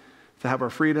privacy to have our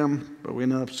freedom, but we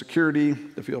need enough security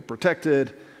to feel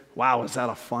protected. Wow, is that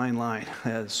a fine line?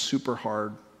 That is super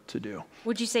hard to do.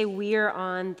 Would you say we're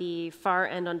on the far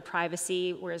end on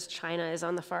privacy, whereas China is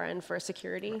on the far end for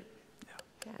security?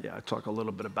 Right. Yeah, I talk a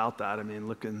little bit about that. I mean,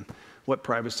 looking what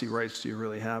privacy rights do you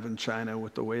really have in China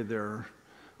with the way their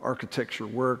architecture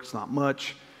works? Not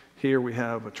much. Here we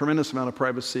have a tremendous amount of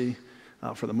privacy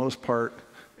for the most part,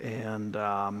 and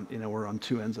we're on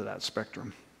two ends of that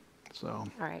spectrum. So.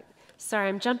 All right. Sorry,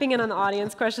 I'm jumping in on the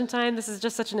audience question time. This is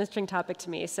just such an interesting topic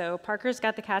to me. So Parker's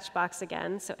got the catch box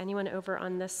again. So anyone over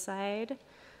on this side?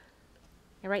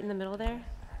 You're right in the middle there.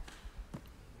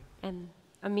 And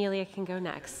Amelia can go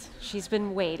next. She's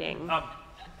been waiting.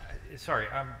 Sorry,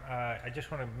 I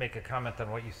just want to make a comment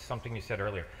on something you said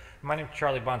earlier. My name is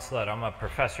Charlie Bonslett. I'm a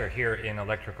professor here in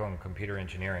electrical and computer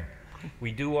engineering.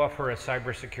 We do offer a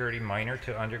cybersecurity minor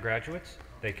to undergraduates.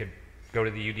 They could go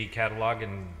to the UD catalog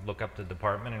and look up the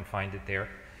department and find it there.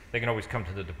 They can always come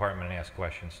to the department and ask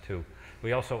questions too.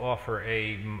 We also offer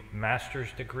a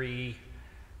master's degree,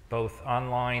 both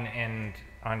online and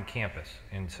on campus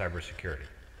in cybersecurity.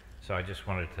 So I just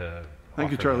wanted to.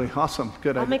 Thank you, Charlie. That. Awesome.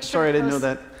 Good. Sorry, I didn't know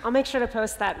that. I'll make sure to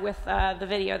post that with the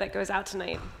video that goes out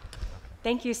tonight.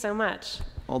 Thank you so much.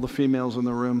 All the females in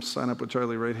the room, sign up with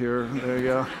Charlie right here. There you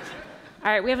go.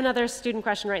 All right, we have another student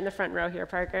question right in the front row here,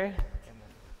 Parker.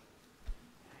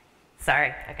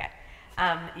 Sorry. Okay.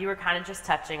 You were kind of just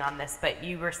touching on this, but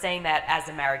you were saying that as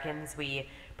Americans, we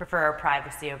prefer our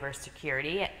privacy over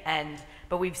security,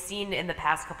 but we've seen in the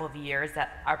past couple of years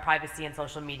that our privacy in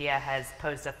social media has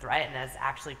posed a threat and has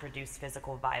actually produced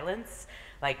physical violence.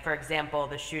 Like, for example,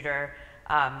 the shooter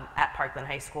at Parkland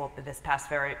High School this past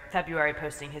February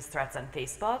posting his threats on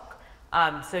Facebook.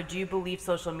 So do you believe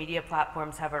social media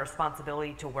platforms have a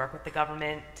responsibility to work with the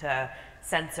government to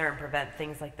censor and prevent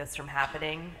things like this from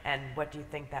happening? And what do you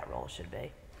think that role should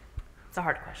be? It's a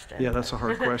hard question. Yeah, that's a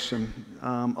hard question.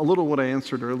 A little what I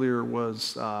answered earlier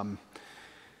was,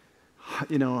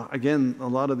 again, a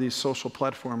lot of these social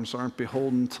platforms aren't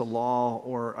beholden to law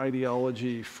or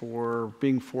ideology for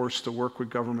being forced to work with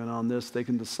government on this. They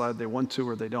can decide they want to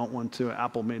or they don't want to.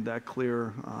 Apple made that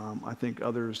clear. I think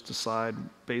others decide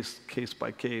based case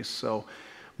by case. So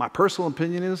my personal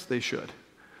opinion is they should.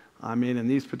 I mean, in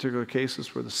these particular cases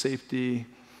for the safety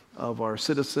of our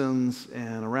citizens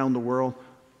and around the world,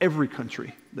 every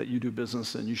country that you do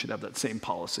business in, you should have that same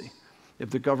policy. If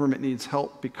the government needs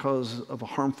help because of a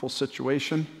harmful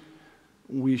situation,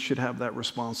 we should have that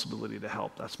responsibility to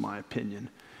help. That's my opinion.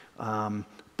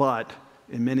 But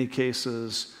in many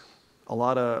cases, a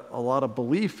lot of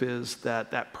belief is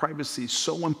that privacy is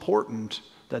so important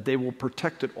that they will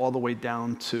protect it all the way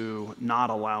down to not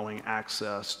allowing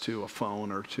access to a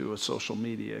phone or to a social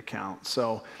media account.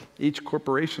 So each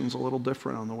corporation's a little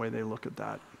different on the way they look at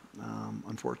that.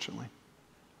 Unfortunately.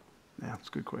 Yeah, it's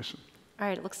a good question. All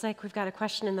right, it looks like we've got a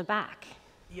question in the back.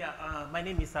 Yeah, my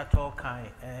name is Ato Kai,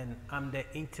 and I'm the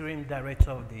interim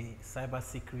director of the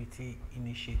Cybersecurity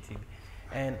Initiative.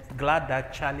 And glad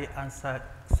that Charlie answered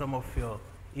some of your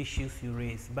issues you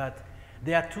raised. But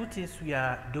there are two things we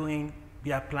are doing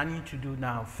we are planning to do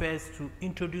now, first to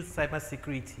introduce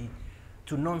cybersecurity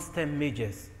to non-STEM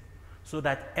majors so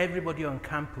that everybody on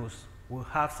campus will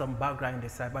have some background in the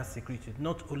cybersecurity,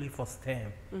 not only for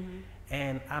STEM.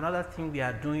 And another thing we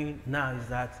are doing now is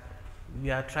that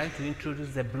we are trying to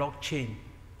introduce the blockchain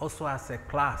also as a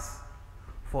class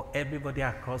for everybody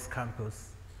across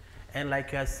campus. And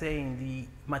like you are saying, the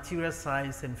material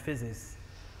science and physics,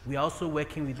 we are also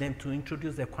working with them to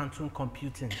introduce the quantum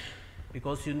computing,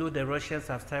 because you know the Russians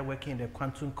have started working in the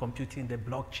quantum computing, the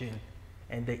blockchain,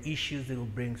 and the issues it will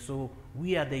bring. So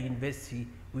we at the university,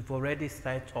 we've already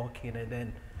started talking, and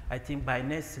then I think by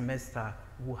next semester,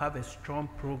 we'll have a strong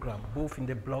program, both in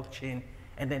the blockchain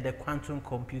and then the quantum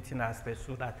computing aspect,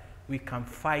 so that we can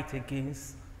fight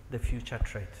against the future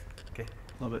threat. Okay.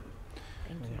 Love it.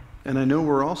 Thank you. And I know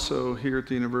we're also here at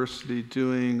the university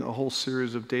doing a whole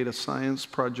series of data science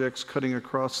projects cutting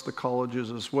across the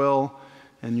colleges as well,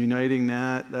 and uniting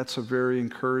that. That's a very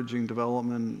encouraging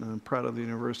development, and I'm proud of the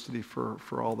university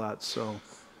for all that. So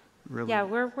really. Yeah,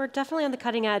 we're definitely on the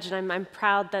cutting edge, and I'm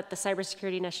proud that the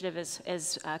Cybersecurity Initiative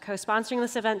is co-sponsoring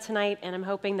this event tonight, and I'm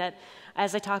hoping that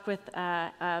as I talk with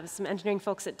some engineering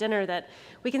folks at dinner, that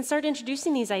we can start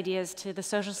introducing these ideas to the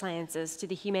social sciences, to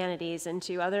the humanities, and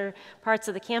to other parts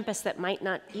of the campus that might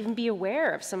not even be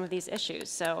aware of some of these issues.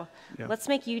 So let's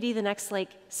make UD the next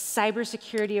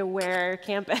cybersecurity aware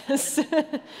campus.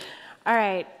 All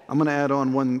right. I'm going to add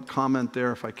on one comment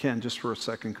there if I can, just for a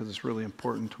second, because it's really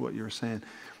important to what you were saying.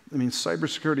 I mean,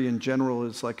 cybersecurity in general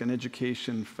is like an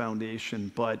education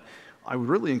foundation, but I would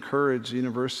really encourage the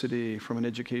university from an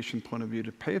education point of view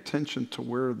to pay attention to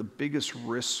where the biggest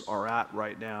risks are at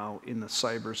right now in the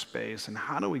cyberspace, and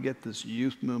how do we get this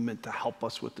youth movement to help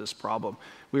us with this problem.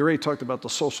 We already talked about the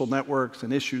social networks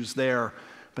and issues there,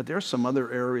 but there's some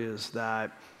other areas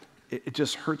that it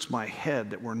just hurts my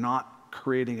head that we're not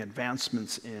creating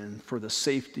advancements in for the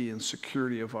safety and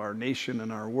security of our nation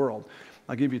and our world.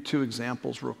 I'll give you two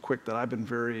examples real quick that I've been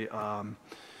very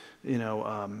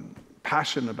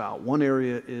passionate about. One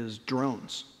area is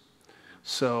drones.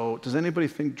 So does anybody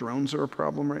think drones are a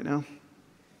problem right now?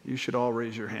 You should all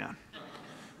raise your hand.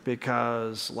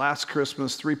 Because last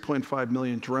Christmas, 3.5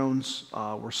 million drones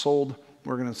were sold.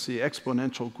 We're going to see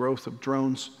exponential growth of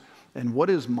drones. And what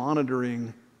is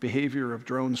monitoring behavior of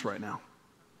drones right now?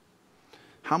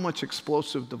 How much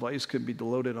explosive device could be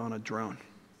loaded on a drone?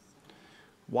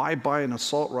 Why buy an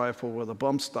assault rifle with a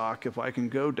bump stock if I can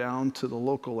go down to the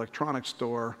local electronics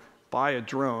store, buy a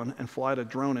drone, and fly the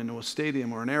drone into a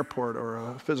stadium or an airport or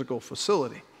a physical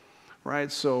facility,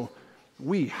 right? So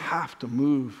we have to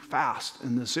move fast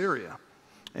in this area.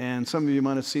 And some of you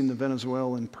might have seen the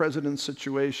Venezuelan president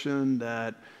situation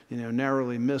that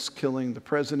narrowly missed killing the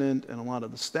president and a lot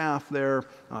of the staff there,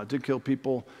 did kill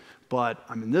people. But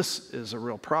I mean, this is a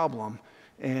real problem.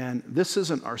 And this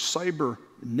isn't our cyber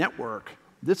network.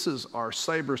 This is our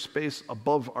cyberspace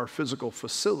above our physical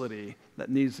facility that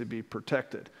needs to be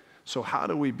protected. So how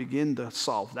do we begin to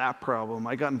solve that problem?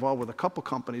 I got involved with a couple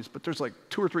companies, but there's like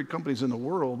 2 or 3 companies in the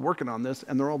world working on this,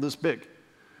 and they're all this big.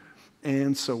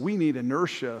 And so we need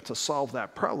inertia to solve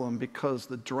that problem, because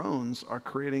the drones are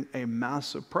creating a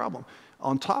massive problem.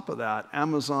 On top of that,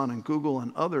 Amazon and Google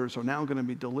and others are now going to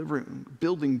be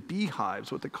building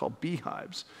beehives, what they call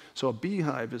beehives. So a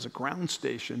beehive is a ground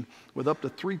station with up to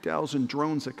 3,000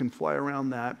 drones that can fly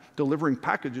around that, delivering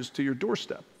packages to your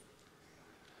doorstep.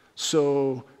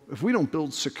 So if we don't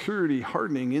build security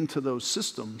hardening into those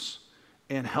systems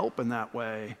and help in that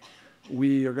way,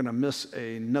 we are going to miss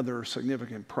another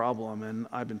significant problem. And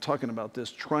I've been talking about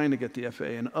this, trying to get the FAA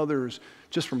and others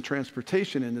just from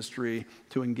transportation industry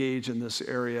to engage in this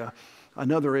area.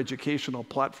 Another educational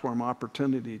platform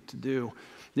opportunity to do.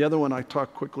 The other one I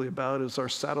talk quickly about is our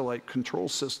satellite control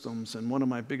systems. And one of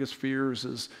my biggest fears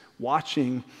is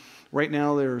watching. Right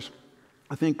now there's,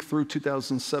 I think through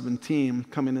 2017,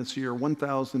 coming this year,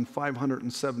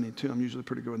 1,572, I'm usually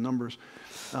pretty good with numbers,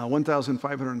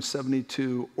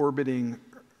 1,572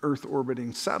 Earth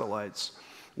orbiting satellites.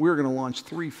 We're going to launch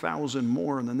 3,000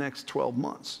 more in the next 12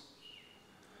 months.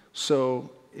 So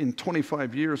in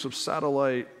 25 years of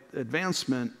satellite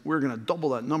advancement, we're going to double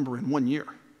that number in 1 year.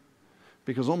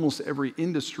 Because almost every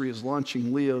industry is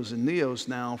launching LEOs and NEOs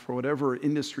now for whatever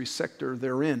industry sector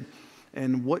they're in.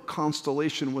 And what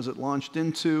constellation was it launched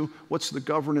into? What's the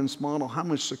governance model? How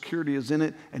much security is in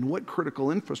it? And what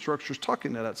critical infrastructure is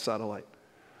talking to that satellite?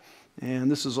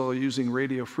 And this is all using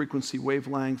radio frequency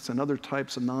wavelengths and other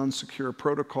types of non-secure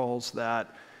protocols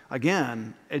that,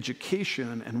 again,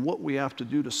 education and what we have to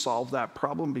do to solve that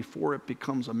problem before it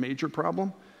becomes a major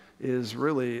problem is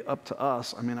really up to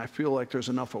us. I mean, I feel like there's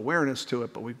enough awareness to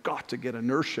it, but we've got to get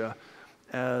inertia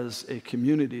as a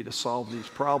community to solve these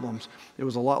problems. It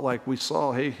was a lot like we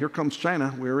saw, hey, here comes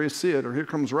China, we already see it, or here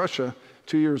comes Russia.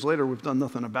 2 years later, we've done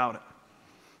nothing about it.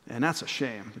 And that's a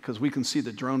shame, because we can see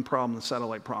the drone problem, the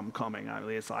satellite problem coming, at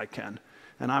least I can.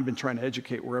 And I've been trying to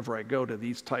educate wherever I go to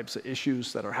these types of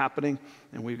issues that are happening,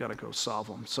 and we've got to go solve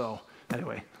them. So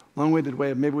anyway, long-winded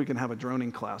way of maybe we can have a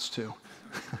droning class too.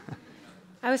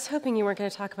 I was hoping you weren't going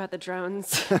to talk about the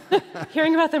drones.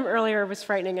 Hearing about them earlier was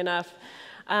frightening enough.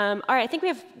 All right, I think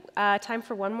we have time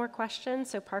for one more question.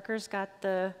 So Parker's got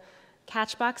the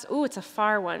catch box. Ooh, it's a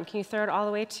far one. Can you throw it all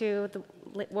the way to the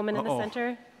woman in the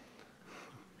center?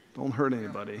 Don't hurt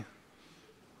anybody.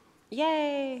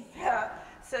 Yay! Yeah.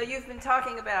 So you've been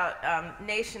talking about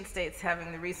nation states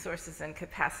having the resources and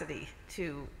capacity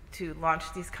to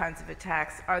launch these kinds of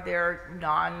attacks. Are there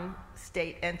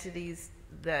non-state entities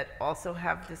that also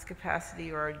have this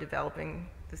capacity or are developing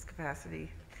this capacity?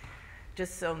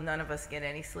 Just so none of us get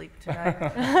any sleep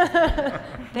tonight.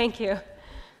 Thank you.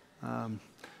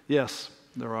 Yes,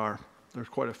 there are. There's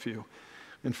quite a few.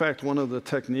 In fact, one of the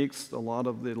techniques a lot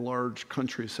of the large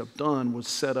countries have done was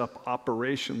set up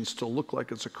operations to look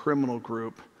like it's a criminal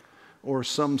group or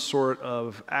some sort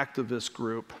of activist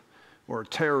group or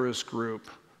terrorist group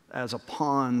as a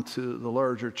pawn to the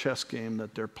larger chess game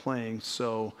that they're playing.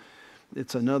 So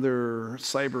it's another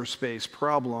cyberspace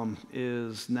problem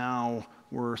is now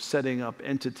we're setting up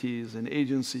entities and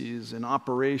agencies and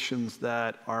operations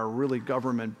that are really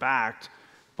government-backed,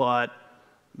 but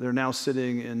they're now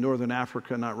sitting in Northern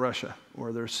Africa, not Russia,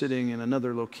 or they're sitting in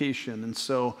another location. And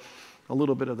so a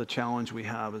little bit of the challenge we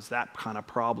have is that kind of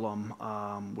problem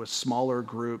with smaller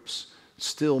groups,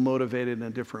 still motivated in a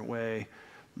different way.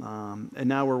 And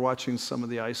now we're watching some of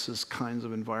the ISIS kinds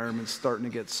of environments starting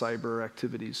to get cyber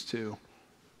activities too.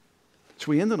 Should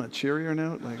we end on a cheerier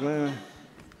note? Like,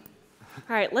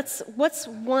 all right, what's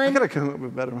one? I gotta come up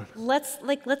with a better one. Let's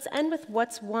end with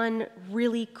what's one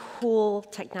really cool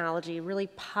technology, really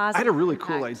positive. I had a really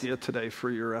impact. cool idea today for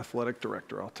your athletic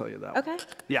director. I'll tell you that. Okay.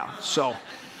 Yeah. So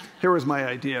here was my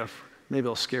idea. Maybe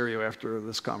it'll scare you after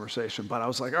this conversation, but I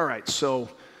was like, all right, so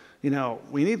we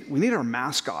need our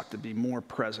mascot to be more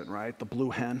present, right? The blue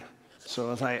hen.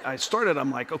 So as I started,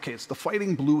 I'm like, okay, it's the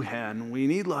fighting blue hen. We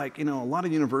need a lot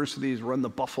of universities run the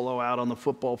buffalo out on the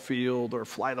football field or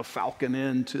fly the falcon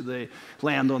in to the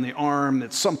land on the arm.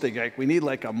 It's something like we need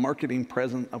like a marketing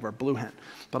present of our blue hen.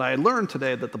 But I learned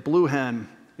today that the blue hen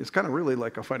is kind of really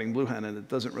like a fighting blue hen and it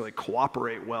doesn't really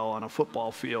cooperate well on a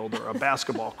football field or a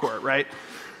basketball court, right?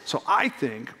 So I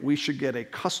think we should get a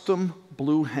custom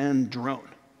blue hen drone.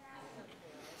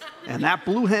 And that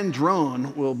blue hen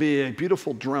drone will be a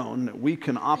beautiful drone that we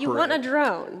can operate. You want a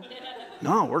drone?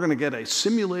 No, we're going to get a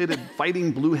simulated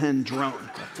fighting blue hen drone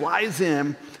that flies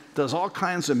in, does all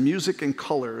kinds of music and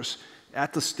colors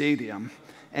at the stadium,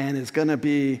 and is going to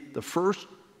be the first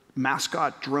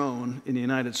mascot drone in the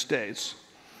United States.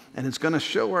 And it's going to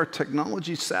show our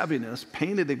technology savviness,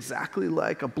 painted exactly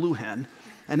like a blue hen,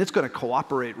 and it's going to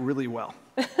cooperate really well.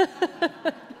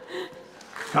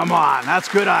 Come on, that's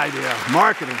a good idea.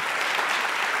 Marketing.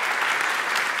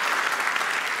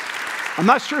 I'm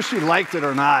not sure she liked it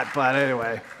or not, but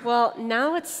anyway. Well,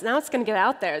 now it's going to get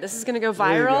out there. This is going to go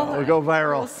viral. We'll go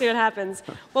viral. We'll see what happens.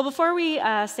 Well, before we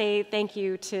say thank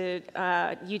you to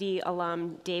UD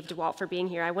alum Dave DeWalt for being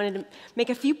here, I wanted to make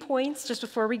a few points just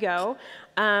before we go.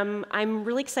 I'm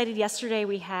really excited. Yesterday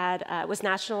we had it was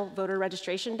National Voter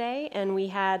Registration Day, and we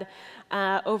had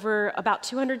over about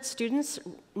 200 students,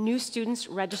 new students,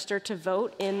 register to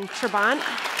vote in Trabant.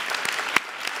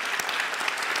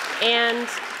 And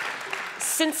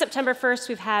since September 1st,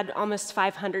 we've had almost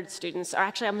 500 students, or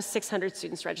actually almost 600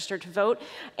 students registered to vote.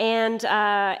 And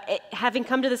having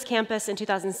come to this campus in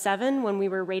 2007, when we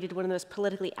were rated one of the most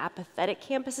politically apathetic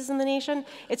campuses in the nation,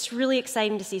 it's really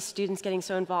exciting to see students getting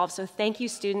so involved. So thank you,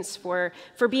 students, for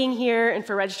being here and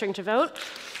for registering to vote.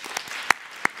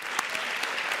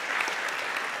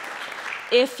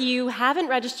 If you haven't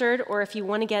registered or if you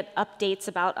want to get updates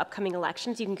about upcoming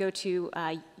elections, you can go to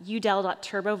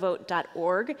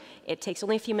udel.turbovote.org. It takes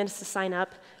only a few minutes to sign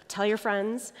up. Tell your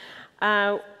friends.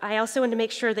 I also want to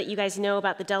make sure that you guys know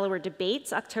about the Delaware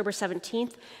debates, October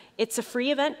 17th. It's a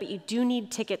free event, but you do need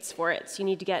tickets for it. So you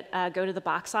need to go to the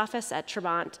box office at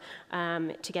Trabant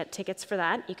to get tickets for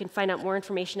that. You can find out more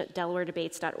information at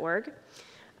delawaredebates.org.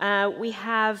 We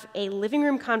have a living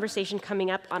room conversation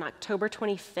coming up on October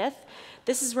 25th.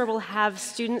 This is where we'll have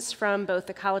students from both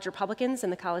the College Republicans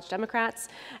and the College Democrats,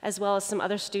 as well as some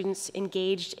other students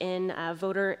engaged in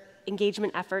voter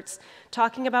engagement efforts,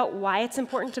 talking about why it's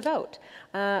important to vote.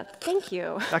 Thank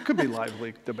you. That could be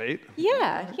lively debate.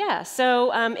 Yeah.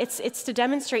 So it's to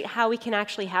demonstrate how we can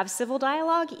actually have civil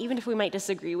dialogue, even if we might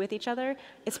disagree with each other.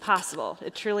 It's possible.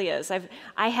 It truly is.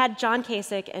 I had John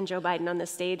Kasich and Joe Biden on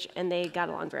this stage, and they got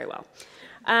along very well.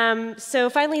 So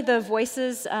finally, the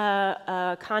Voices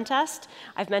contest.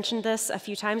 I've mentioned this a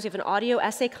few times. We have an audio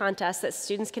essay contest that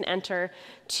students can enter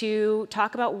to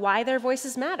talk about why their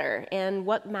voices matter and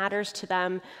what matters to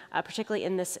them, particularly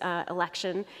in this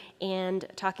election, and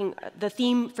the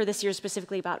theme for this year is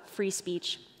specifically about free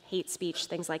speech, hate speech,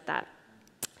 things like that.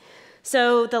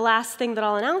 So the last thing that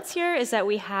I'll announce here is that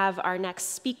we have our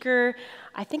next speaker.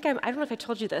 I don't know if I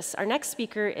told you this. Our next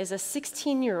speaker is a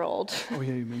 16-year-old oh,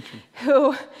 yeah, you mentioned.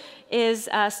 who is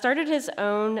started his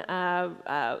own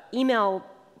email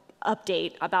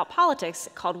update about politics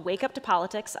called Wake Up to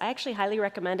Politics. I actually highly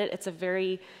recommend it. It's a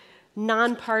very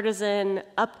nonpartisan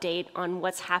update on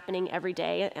what's happening every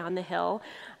day on the Hill.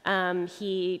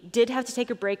 He did have to take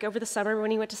a break over the summer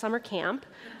when he went to summer camp.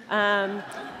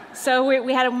 So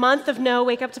we had a month of no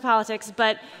Wake Up to Politics,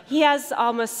 but he has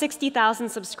almost 60,000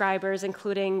 subscribers,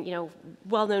 including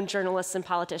well-known journalists and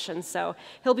politicians. So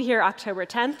he'll be here October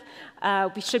 10th.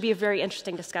 It should be a very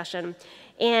interesting discussion.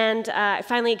 And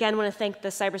finally, again, want to thank the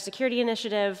Cybersecurity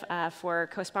Initiative for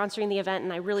co-sponsoring the event,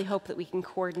 and I really hope that we can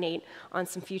coordinate on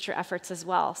some future efforts as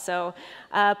well. So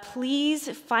please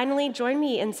finally join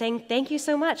me in saying thank you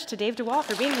so much to Dave DeWalt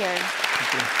for being here.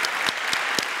 Thank you.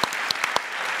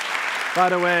 By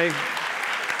the way,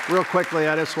 real quickly,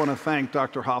 I just want to thank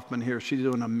Dr. Hoffman here. She's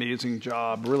doing an amazing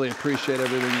job. Really appreciate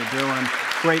everything you're doing.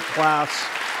 Great class,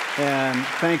 and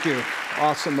thank you.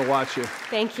 Awesome to watch you.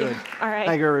 Thank you. Good. All right.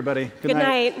 Thank you, everybody. Good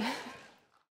night.